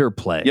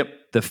underplay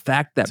the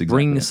fact that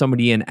bringing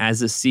somebody in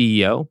as a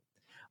CEO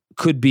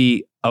could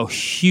be a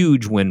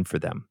huge win for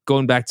them.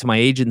 Going back to my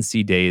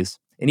agency days,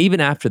 and even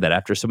after that,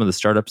 after some of the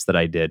startups that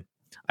I did,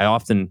 I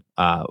often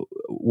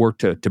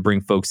worked to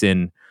bring folks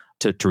in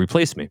to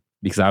replace me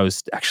because I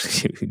was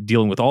actually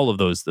dealing with all of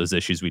those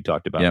issues we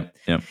talked about.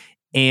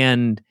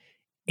 And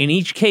in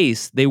each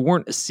case, they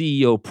weren't a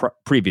CEO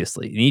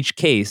previously. In each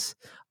case,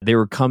 they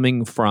were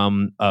coming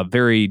from a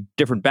very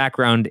different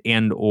background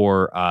and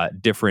or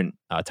different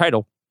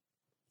title.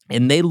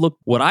 And they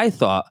looked what I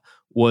thought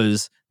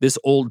was this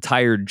old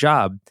tired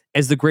job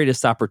as the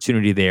greatest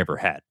opportunity they ever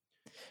had.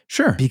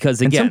 Sure.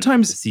 Because again,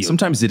 and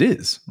sometimes it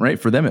is, right?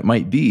 For them, it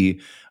might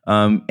be,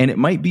 and it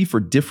might be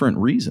for different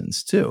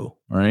reasons too,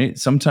 right?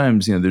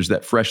 Sometimes, there's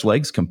that fresh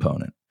legs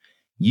component.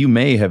 You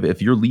may have, if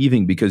you're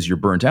leaving because you're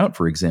burnt out,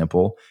 for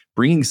example,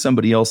 bringing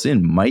somebody else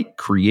in might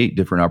create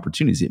different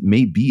opportunities. It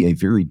may be a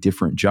very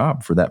different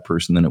job for that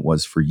person than it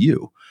was for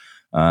you.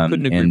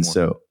 Couldn't agree more.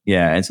 So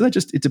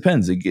that it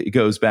depends. It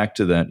goes back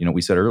to that,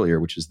 we said earlier,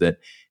 which is that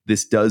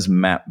this does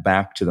map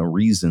back to the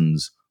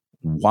reasons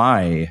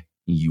why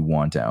you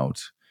want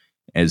out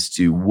as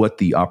to what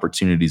the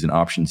opportunities and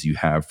options you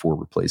have for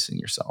replacing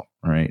yourself,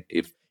 right?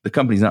 If the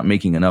company's not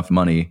making enough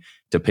money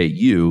to pay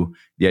you,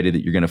 the idea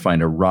that you're going to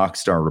find a rock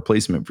star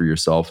replacement for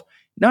yourself,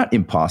 not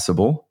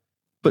impossible,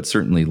 but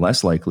certainly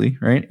less likely,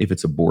 right? If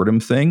it's a boredom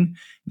thing,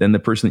 then the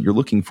person that you're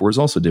looking for is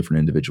also a different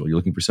individual. You're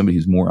looking for somebody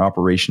who's more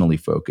operationally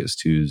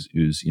focused, who's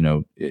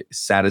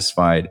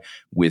satisfied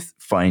with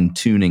fine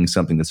tuning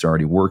something that's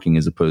already working,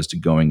 as opposed to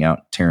going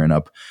out, tearing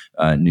up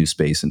new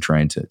space and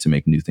trying to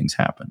make new things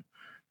happen,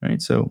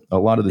 right? So a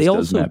lot of this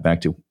does map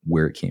back to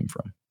where it came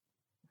from.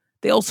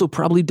 They also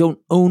probably don't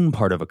own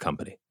part of a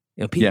company.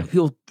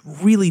 People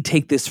really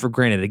take this for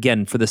granted.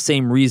 Again, for the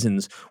same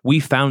reasons we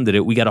founded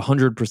it, we got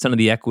 100% of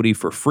the equity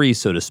for free,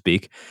 so to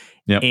speak.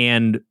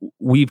 And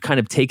we've kind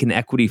of taken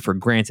equity for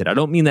granted. I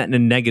don't mean that in a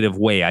negative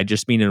way. I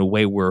just mean in a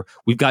way where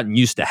we've gotten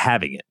used to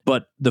having it.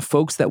 But the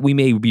folks that we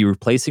may be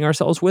replacing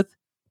ourselves with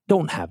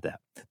don't have that.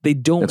 They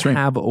don't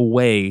have a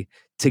way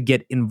to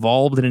get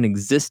involved in an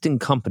existing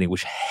company,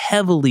 which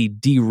heavily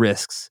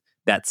de-risks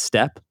that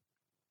step,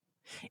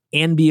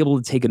 and be able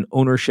to take an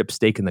ownership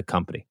stake in the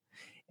company.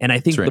 And I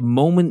think the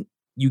moment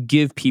you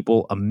give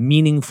people a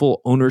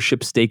meaningful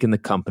ownership stake in the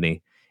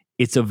company,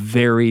 it's a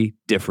very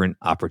different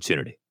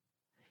opportunity.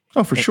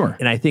 Oh, for sure.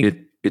 And I think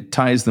it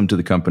ties them to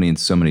the company in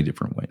so many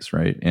different ways,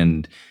 right?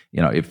 And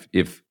if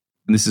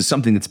and this is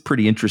something that's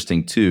pretty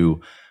interesting too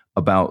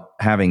about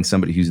having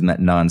somebody who's in that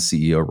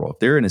non-CEO role. If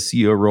they're in a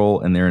CEO role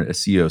and they're in a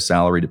CEO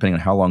salary, depending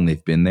on how long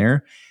they've been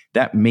there,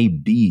 that may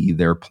be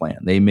their plan.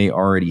 They may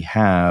already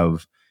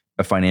have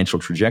a financial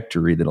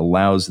trajectory that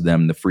allows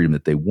them the freedom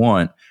that they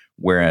want.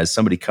 Whereas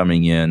somebody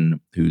coming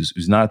in who's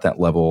not at that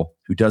level,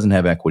 who doesn't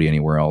have equity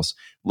anywhere else,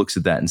 looks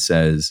at that and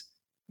says,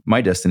 my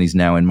destiny is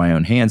now in my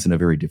own hands in a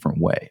very different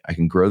way. I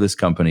can grow this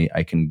company.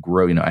 I can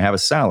grow, I have a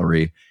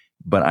salary,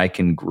 but I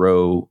can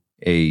grow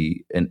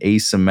an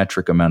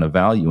asymmetric amount of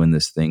value in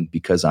this thing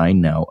because I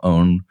now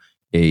own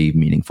a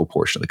meaningful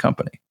portion of the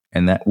company.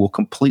 And that will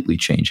completely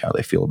change how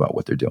they feel about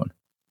what they're doing.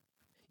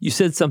 You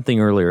said something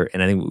earlier,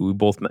 and I think we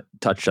both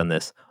touched on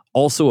this,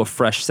 also a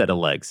fresh set of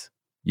legs.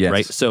 Yes.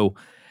 Right? So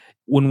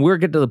when we're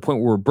getting to the point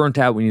where we're burnt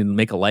out, we need to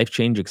make a life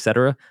change, et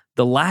cetera,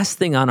 the last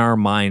thing on our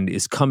mind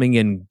is coming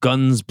in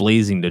guns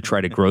blazing to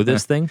try to grow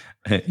this thing.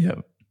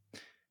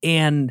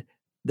 And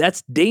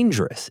that's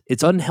dangerous.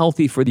 It's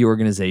unhealthy for the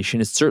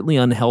organization. It's certainly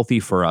unhealthy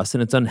for us,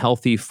 and it's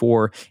unhealthy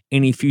for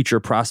any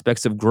future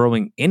prospects of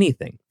growing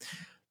anything.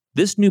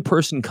 This new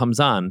person comes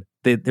on,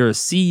 they're a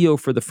CEO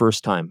for the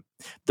first time.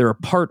 They're a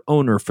part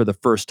owner for the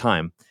first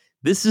time.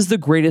 This is the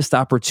greatest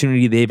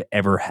opportunity they've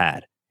ever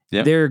had.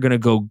 They're going to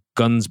go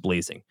guns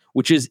blazing,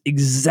 which is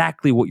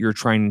exactly what you're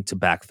trying to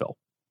backfill.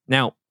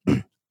 Now,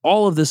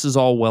 all of this is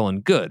all well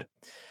and good,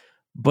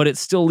 but it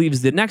still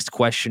leaves the next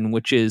question,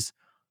 which is,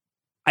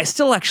 I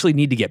still actually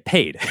need to get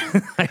paid.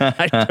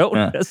 I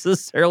don't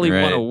necessarily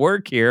want to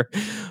work here,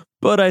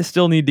 but I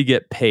still need to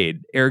get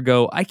paid.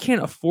 Ergo, I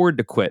can't afford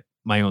to quit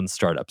my own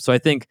startup. So I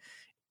think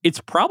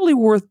it's probably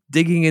worth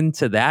digging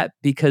into that,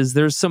 because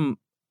there's some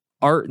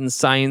art and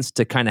science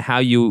to kind of how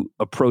you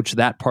approach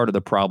that part of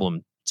the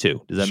problem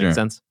too. Does that make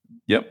sense?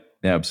 Yep.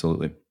 Yeah,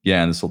 absolutely.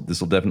 Yeah, and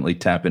this will definitely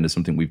tap into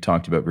something we've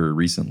talked about very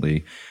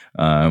recently,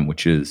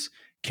 which is,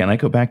 can I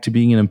go back to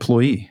being an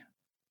employee?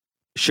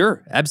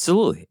 Sure,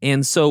 absolutely.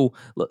 And so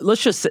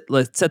let's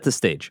set the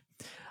stage.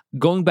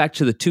 Going back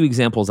to the two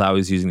examples I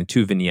was using, the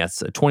two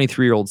vignettes, a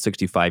 23-year-old,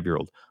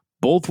 65-year-old,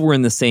 both were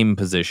in the same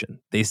position.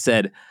 They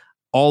said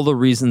all the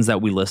reasons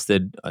that we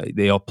listed,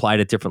 they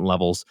applied at different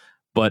levels,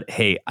 but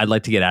hey, I'd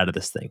like to get out of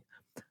this thing.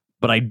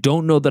 But I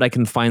don't know that I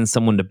can find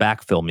someone to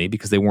backfill me,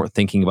 because they weren't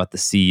thinking about the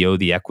CEO,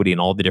 the equity,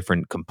 and all the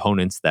different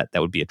components that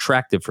would be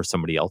attractive for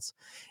somebody else.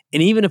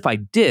 And even if I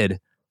did,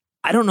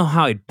 I don't know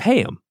how I'd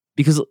pay them,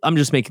 because I'm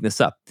just making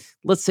this up.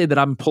 Let's say that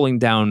I'm pulling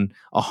down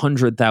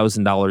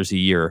 $100,000 a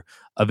year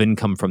of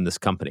income from this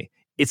company.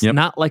 It's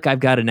not like I've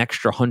got an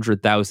extra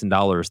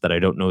 $100,000 that I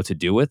don't know what to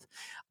do with.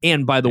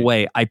 And by the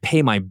way, I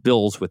pay my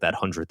bills with that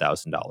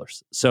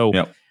 $100,000. So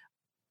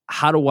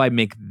how do I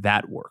make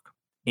that work?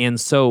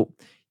 And so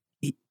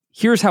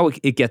here's how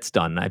it gets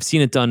done. I've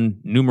seen it done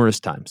numerous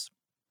times.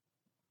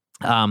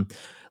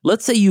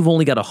 Let's say you've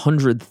only got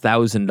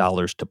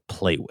 $100,000 to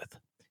play with.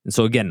 And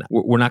so again,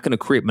 we're not going to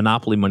create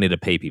monopoly money to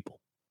pay people.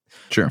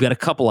 Sure. You've got a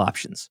couple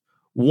options.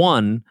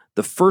 One,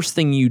 the first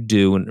thing you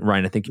do, and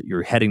Ryan, I think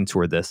you're heading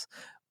toward this,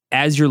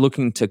 as you're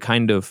looking to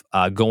kind of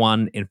go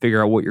on and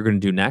figure out what you're going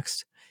to do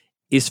next,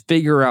 is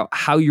figure out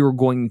how you're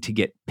going to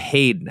get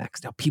paid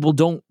next. Now, people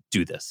don't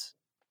do this.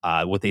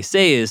 What they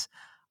say is,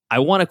 I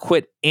want to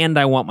quit and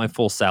I want my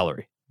full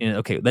salary. And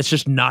okay, that's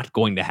just not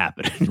going to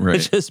happen. Right.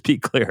 Let's just be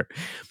clear.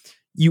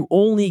 You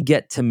only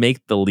get to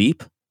make the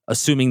leap,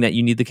 assuming that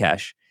you need the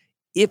cash,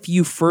 if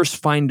you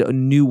first find a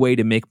new way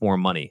to make more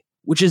money,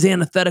 which is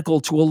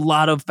antithetical to a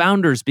lot of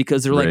founders,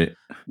 because they're like,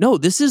 no,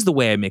 this is the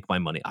way I make my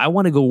money. I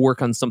want to go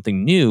work on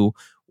something new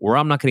where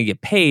I'm not going to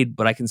get paid,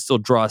 but I can still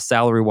draw a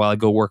salary while I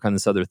go work on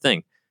this other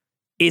thing.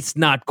 It's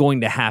not going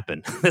to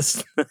happen.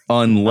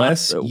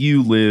 Unless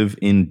you live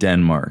in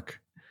Denmark.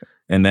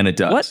 And then it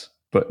does. What?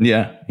 But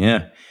yeah.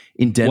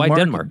 In Denmark. Why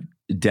Denmark?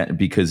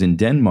 Because in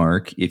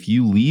Denmark, if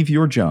you leave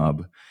your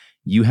job,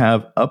 you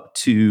have up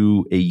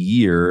to a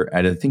year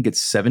at, I think it's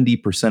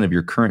 70% of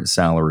your current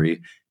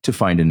salary to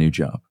find a new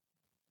job.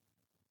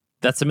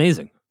 That's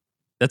amazing.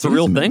 That's a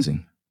real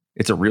thing.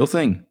 It's a real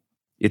thing.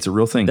 It's a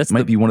real thing. It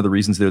might be one of the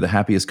reasons they're the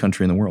happiest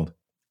country in the world.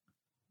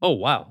 Oh,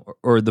 wow.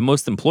 Or the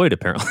most employed,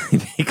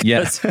 apparently,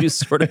 because you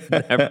sort of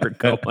never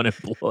go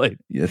unemployed.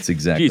 That's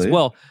exactly it.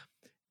 Well,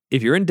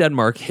 if you're in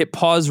Denmark, hit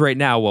pause right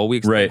now while we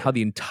explain how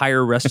the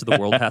entire rest of the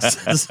world has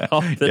to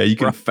solve this. Yeah, you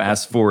can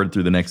fast forward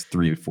through the next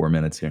 3 or 4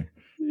 minutes here.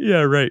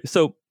 Yeah, right.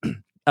 So,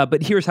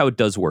 but here's how it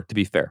does work, to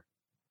be fair.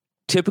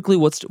 Typically,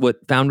 what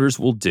founders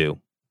will do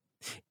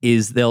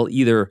is they'll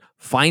either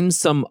find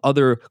some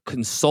other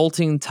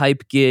consulting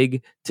type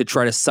gig to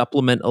try to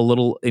supplement a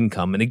little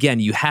income. And again,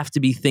 you have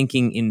to be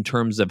thinking in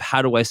terms of,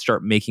 how do I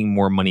start making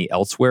more money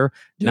elsewhere?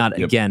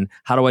 Again,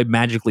 how do I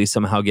magically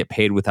somehow get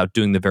paid without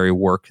doing the very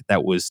work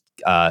that was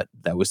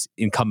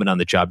incumbent on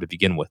the job to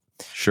begin with?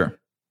 Sure.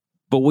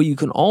 But what you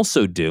can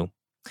also do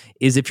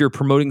is, if you're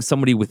promoting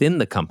somebody within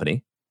the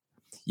company,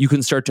 you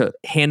can start to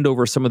hand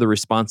over some of the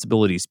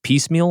responsibilities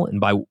piecemeal, and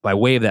by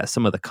way of that,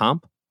 some of the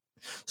comp,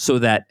 so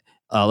that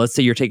let's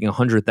say you're taking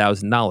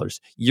 $100,000.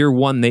 Year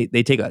one, they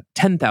take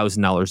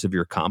 $10,000 of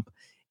your comp.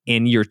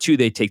 In year two,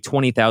 they take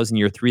 $20,000.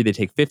 Year three, they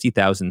take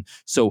 $50,000.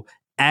 So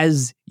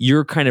as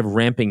you're kind of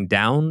ramping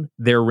down,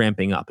 they're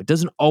ramping up. It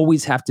doesn't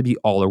always have to be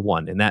all or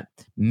one. And that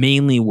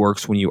mainly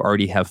works when you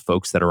already have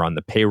folks that are on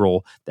the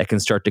payroll that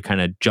can start to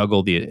kind of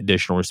juggle the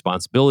additional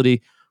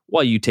responsibility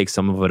while you take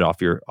some of it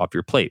off your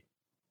plate.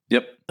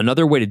 Yep.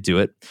 Another way to do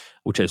it,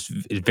 which is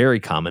very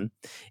common,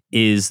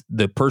 is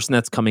the person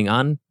that's coming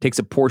on takes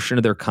a portion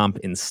of their comp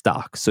in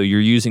stock. So you're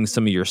using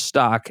some of your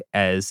stock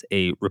as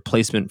a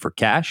replacement for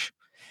cash,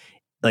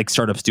 like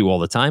startups do all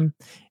the time.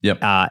 Yep.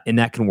 And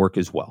that can work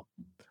as well.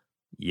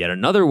 Yet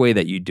another way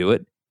that you do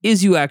it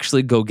is you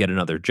actually go get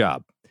another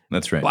job.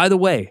 That's right. By the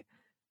way,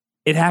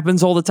 it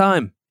happens all the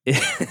time.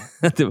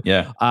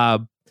 Yeah.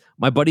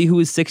 My buddy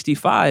who is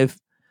 65,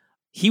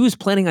 he was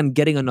planning on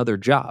getting another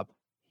job.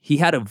 He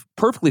had a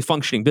perfectly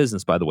functioning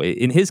business, by the way.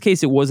 In his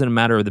case, it wasn't a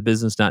matter of the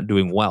business not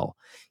doing well.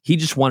 He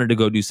just wanted to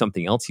go do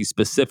something else. He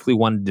specifically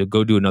wanted to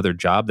go do another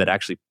job that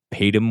actually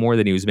paid him more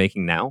than he was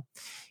making now.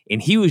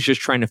 And he was just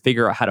trying to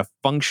figure out how to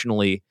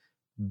functionally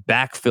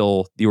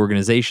backfill the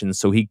organization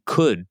so he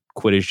could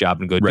quit his job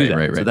and go do that.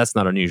 Right. So that's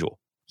not unusual.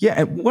 Yeah.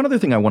 And one other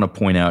thing I want to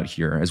point out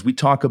here, as we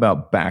talk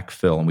about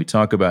backfill and we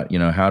talk about,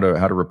 how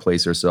to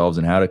replace ourselves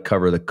and how to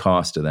cover the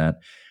cost of that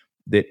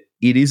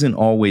it isn't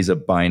always a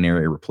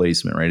binary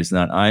replacement, right? It's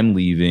not I'm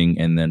leaving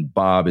and then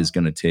Bob is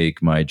going to take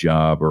my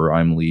job, or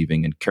I'm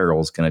leaving and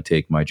Carol's going to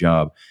take my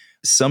job.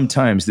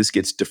 Sometimes this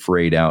gets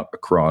defrayed out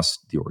across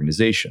the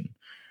organization,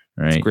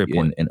 right? a great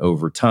point. And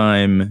over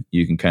time,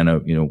 you can kind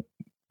of,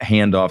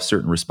 hand off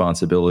certain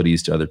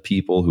responsibilities to other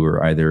people who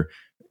are either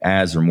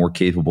as or more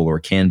capable or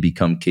can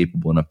become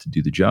capable enough to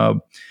do the job.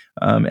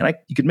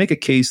 You could make a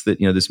case that,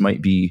 this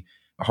might be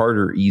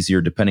harder or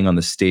easier depending on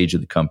the stage of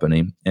the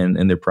company.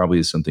 And there probably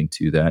is something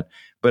to that.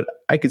 But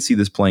I could see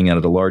this playing out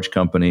at a large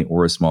company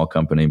or a small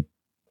company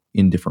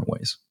in different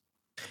ways.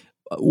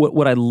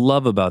 What I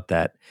love about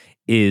that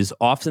is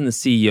often the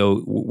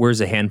CEO wears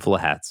a handful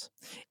of hats.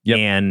 Yep.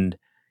 And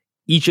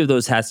each of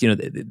those hats,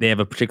 they have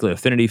a particular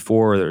affinity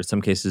for, or in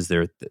some cases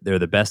they're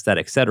the best at,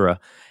 et cetera.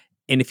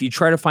 And if you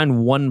try to find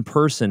one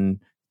person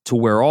to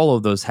wear all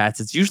of those hats,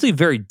 it's usually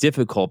very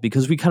difficult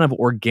because we kind of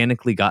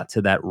organically got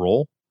to that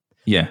role.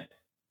 Yeah.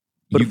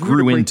 But you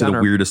grew into the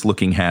weirdest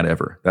looking hat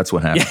ever. That's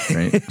what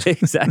happened, right?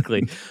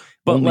 Exactly.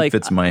 But only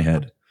fits my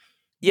head.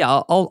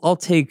 Yeah, I'll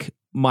take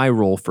my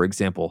role, for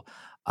example.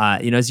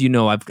 As you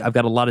know, I've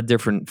got a lot of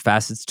different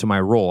facets to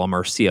my role. I'm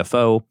our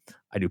CFO.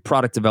 I do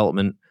product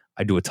development.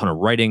 I do a ton of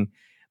writing.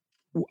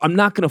 I'm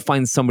not going to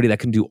find somebody that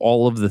can do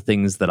all of the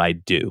things that I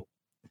do.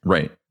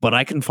 Right. But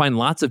I can find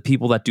lots of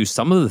people that do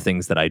some of the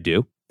things that I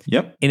do.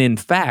 Yep. And in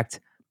fact,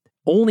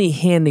 only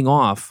handing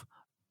off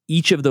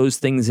each of those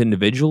things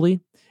individually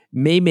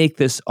may make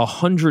this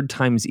 100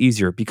 times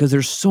easier because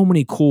there's so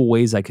many cool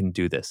ways I can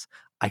do this.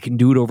 I can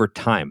do it over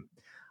time.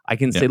 I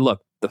can say,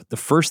 look, the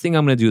first thing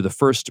I'm going to do, the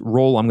first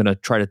role I'm going to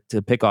try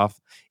to pick off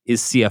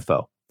is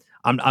CFO.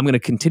 I'm going to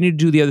continue to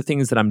do the other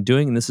things that I'm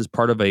doing, and this is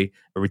part of a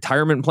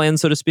retirement plan,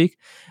 so to speak,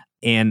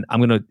 and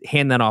I'm going to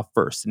hand that off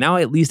first. Now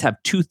I at least have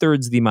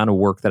 2/3 the amount of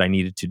work that I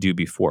needed to do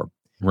before.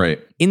 Right.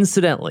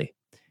 Incidentally,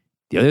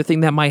 the other thing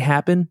that might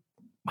happen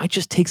might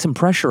just take some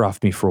pressure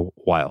off me for a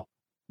while,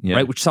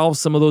 right? Which solves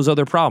some of those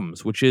other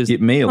problems, which is... It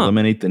may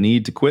eliminate the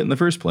need to quit in the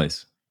first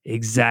place.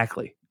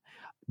 Exactly.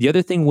 The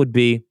other thing would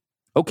be,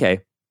 okay,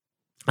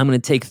 I'm going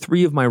to take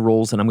 3 of my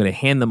roles and I'm going to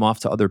hand them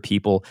off to other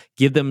people,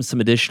 give them some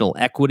additional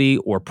equity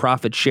or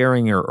profit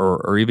sharing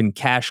or even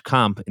cash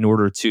comp in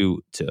order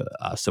to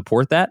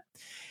support that.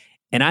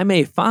 And I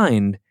may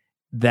find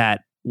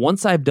that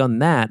once I've done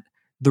that,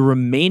 the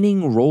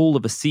remaining role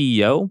of a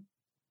CEO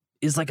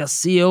is like a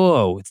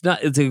COO. It's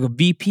like a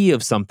VP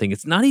of something.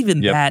 It's not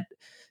even that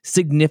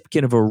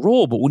significant of a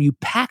role. But when you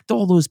packed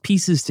all those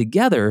pieces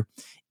together,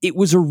 it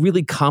was a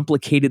really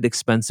complicated,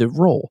 expensive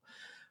role.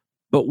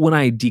 But when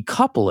I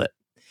decouple it,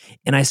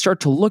 and I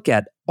start to look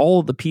at all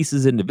of the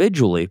pieces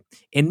individually,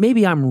 and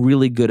maybe I'm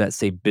really good at,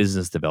 say,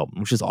 business development,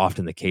 which is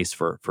often the case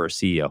for a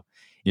CEO.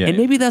 Yeah, and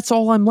maybe that's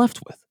all I'm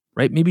left with,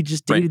 right? Maybe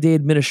just day-to-day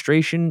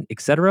administration,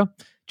 et cetera.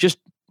 Just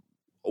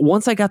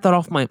once I got that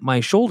off my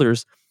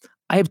shoulders,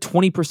 I have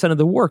 20% of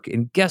the work.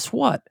 And guess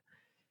what?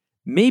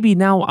 Maybe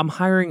now I'm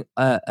hiring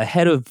a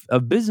head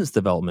of business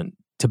development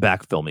to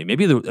backfill me.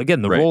 Maybe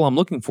the role I'm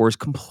looking for is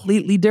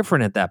completely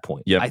different at that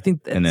point. Yep. I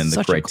think that's and then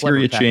the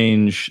criteria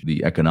change,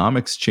 the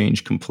economics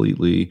change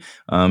completely,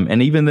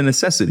 and even the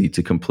necessity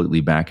to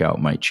completely back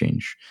out might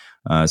change.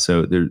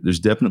 So there's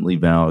definitely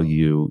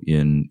value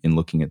in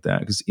looking at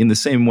that, because in the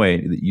same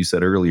way that you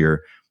said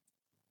earlier,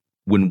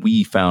 when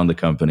we found the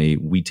company,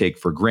 we take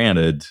for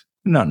granted,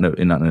 not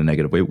in a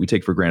negative way, we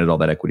take for granted all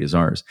that equity is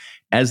ours.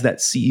 As that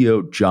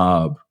CEO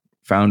job,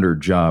 founder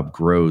job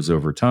grows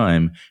over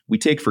time, we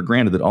take for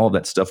granted that all of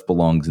that stuff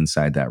belongs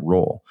inside that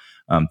role.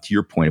 To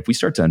your point, if we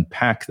start to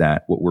unpack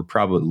that, what we're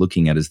probably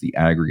looking at is the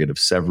aggregate of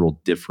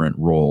several different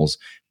roles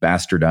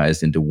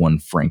bastardized into one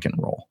Franken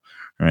role,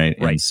 right?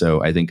 And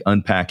so I think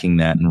unpacking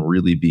that and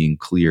really being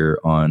clear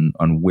on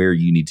where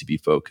you need to be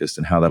focused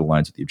and how that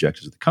aligns with the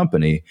objectives of the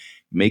company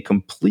may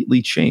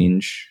completely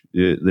change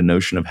the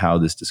notion of how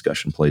this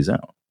discussion plays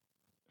out.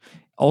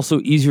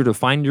 Also easier to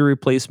find your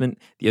replacement.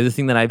 The other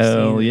thing that I've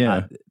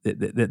seen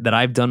that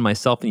I've done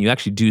myself, and you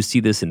actually do see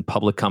this in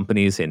public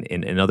companies and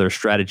in other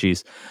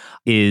strategies,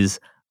 is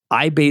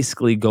I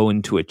basically go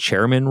into a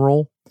chairman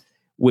role,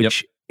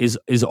 which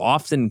is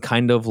often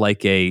kind of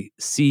like a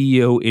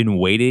CEO in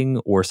waiting,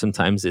 or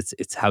sometimes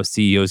it's how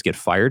CEOs get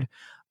fired.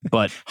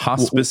 But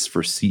hospice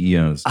for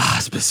CEOs.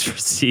 Hospice for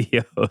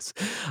CEOs.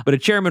 But a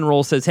chairman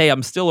role says, hey,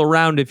 I'm still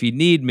around if you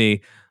need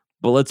me,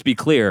 but let's be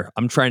clear,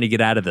 I'm trying to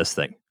get out of this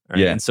thing. Right?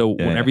 Yeah, and so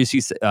whenever you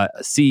see a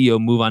CEO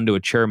move on to a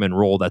chairman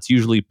role, that's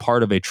usually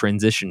part of a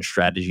transition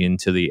strategy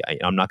into the,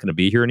 I'm not going to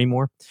be here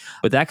anymore.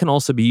 But that can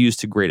also be used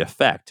to great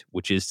effect,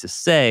 which is to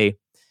say,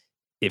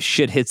 if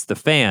shit hits the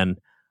fan,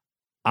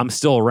 I'm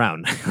still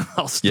around.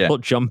 I'll still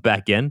jump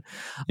back in.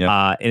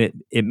 Yeah.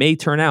 And it may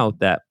turn out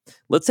that,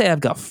 let's say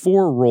I've got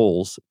 4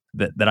 roles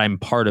that I'm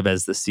part of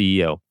as the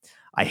CEO.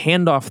 I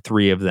hand off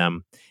 3 of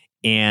them.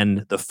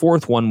 And the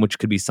 4th one, which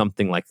could be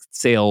something like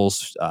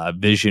sales,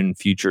 vision,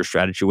 future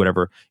strategy,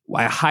 whatever,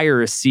 I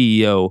hire a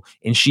CEO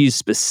and she's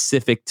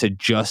specific to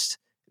just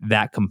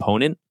that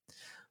component.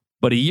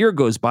 But a year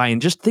goes by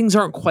and just things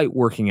aren't quite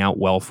working out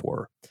well for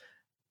her.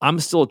 I'm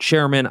still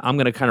chairman. I'm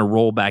going to kind of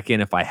roll back in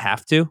if I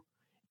have to,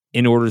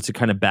 in order to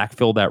kind of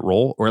backfill that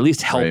role, or at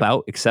least help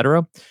out, et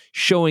cetera,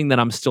 showing that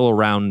I'm still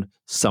around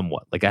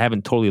somewhat. Like I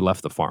haven't totally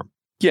left the farm.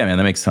 Yeah, man,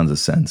 that makes tons of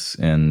sense.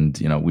 And,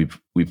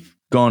 we've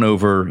gone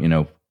over,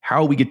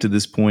 how we get to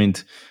this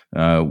point,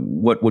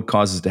 what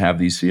causes us to have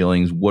these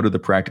feelings, what are the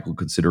practical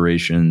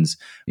considerations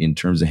in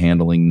terms of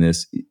handling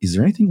this. Is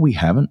there anything we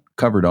haven't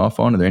covered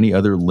off on? Are there any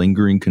other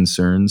lingering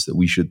concerns that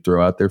we should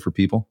throw out there for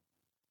people?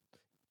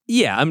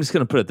 Yeah, I'm just going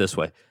to put it this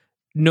way.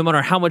 No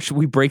matter how much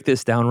we break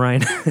this down,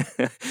 Ryan,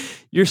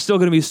 you're still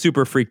going to be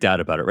super freaked out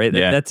about it, right?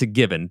 Yeah. That's a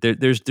given.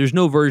 There's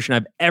no version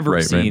I've ever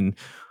seen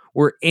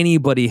where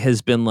anybody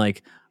has been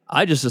like,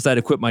 I just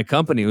decided to quit my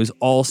company. It was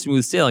all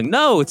smooth sailing.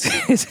 No, it's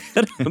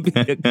going to be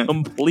a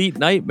complete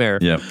nightmare.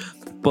 Yeah.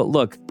 But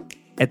look,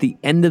 at the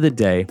end of the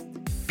day,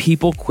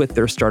 people quit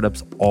their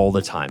startups all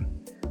the time.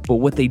 But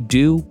what they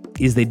do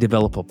is they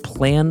develop a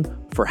plan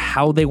for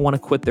how they want to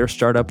quit their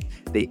startup.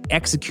 They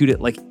execute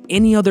it like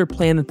any other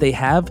plan that they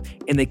have,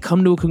 and they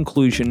come to a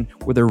conclusion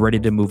where they're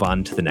ready to move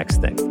on to the next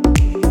thing.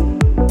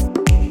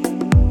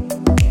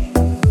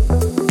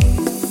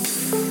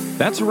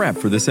 That's a wrap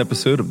for this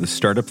episode of the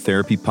Startup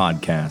Therapy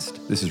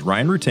Podcast. This is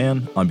Ryan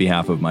Rutan on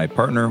behalf of my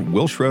partner,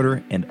 Will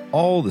Schroeder, and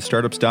all the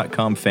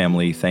Startups.com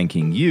family,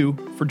 thanking you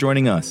for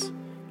joining us.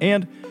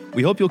 And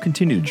we hope you'll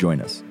continue to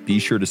join us. Be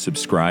sure to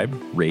subscribe,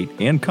 rate,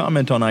 and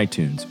comment on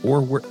iTunes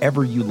or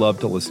wherever you love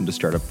to listen to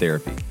Startup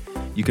Therapy.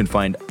 You can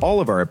find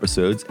all of our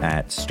episodes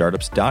at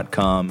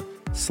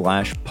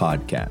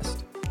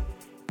startups.com/podcast.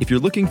 If you're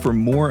looking for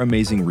more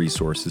amazing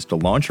resources to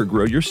launch or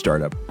grow your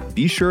startup,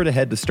 be sure to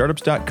head to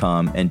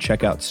startups.com and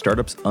check out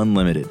Startups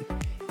Unlimited.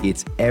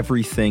 It's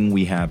everything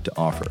we have to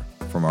offer,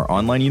 from our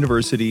online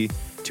university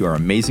to our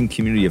amazing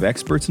community of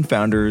experts and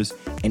founders,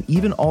 and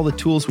even all the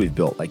tools we've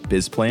built like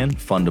BizPlan,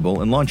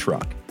 Fundable, and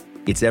LaunchRock.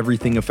 It's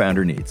everything a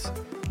founder needs.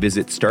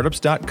 Visit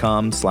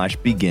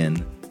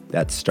startups.com/begin.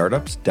 That's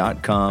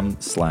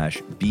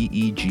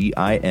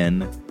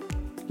startups.com/BEGIN.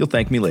 You'll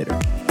thank me later.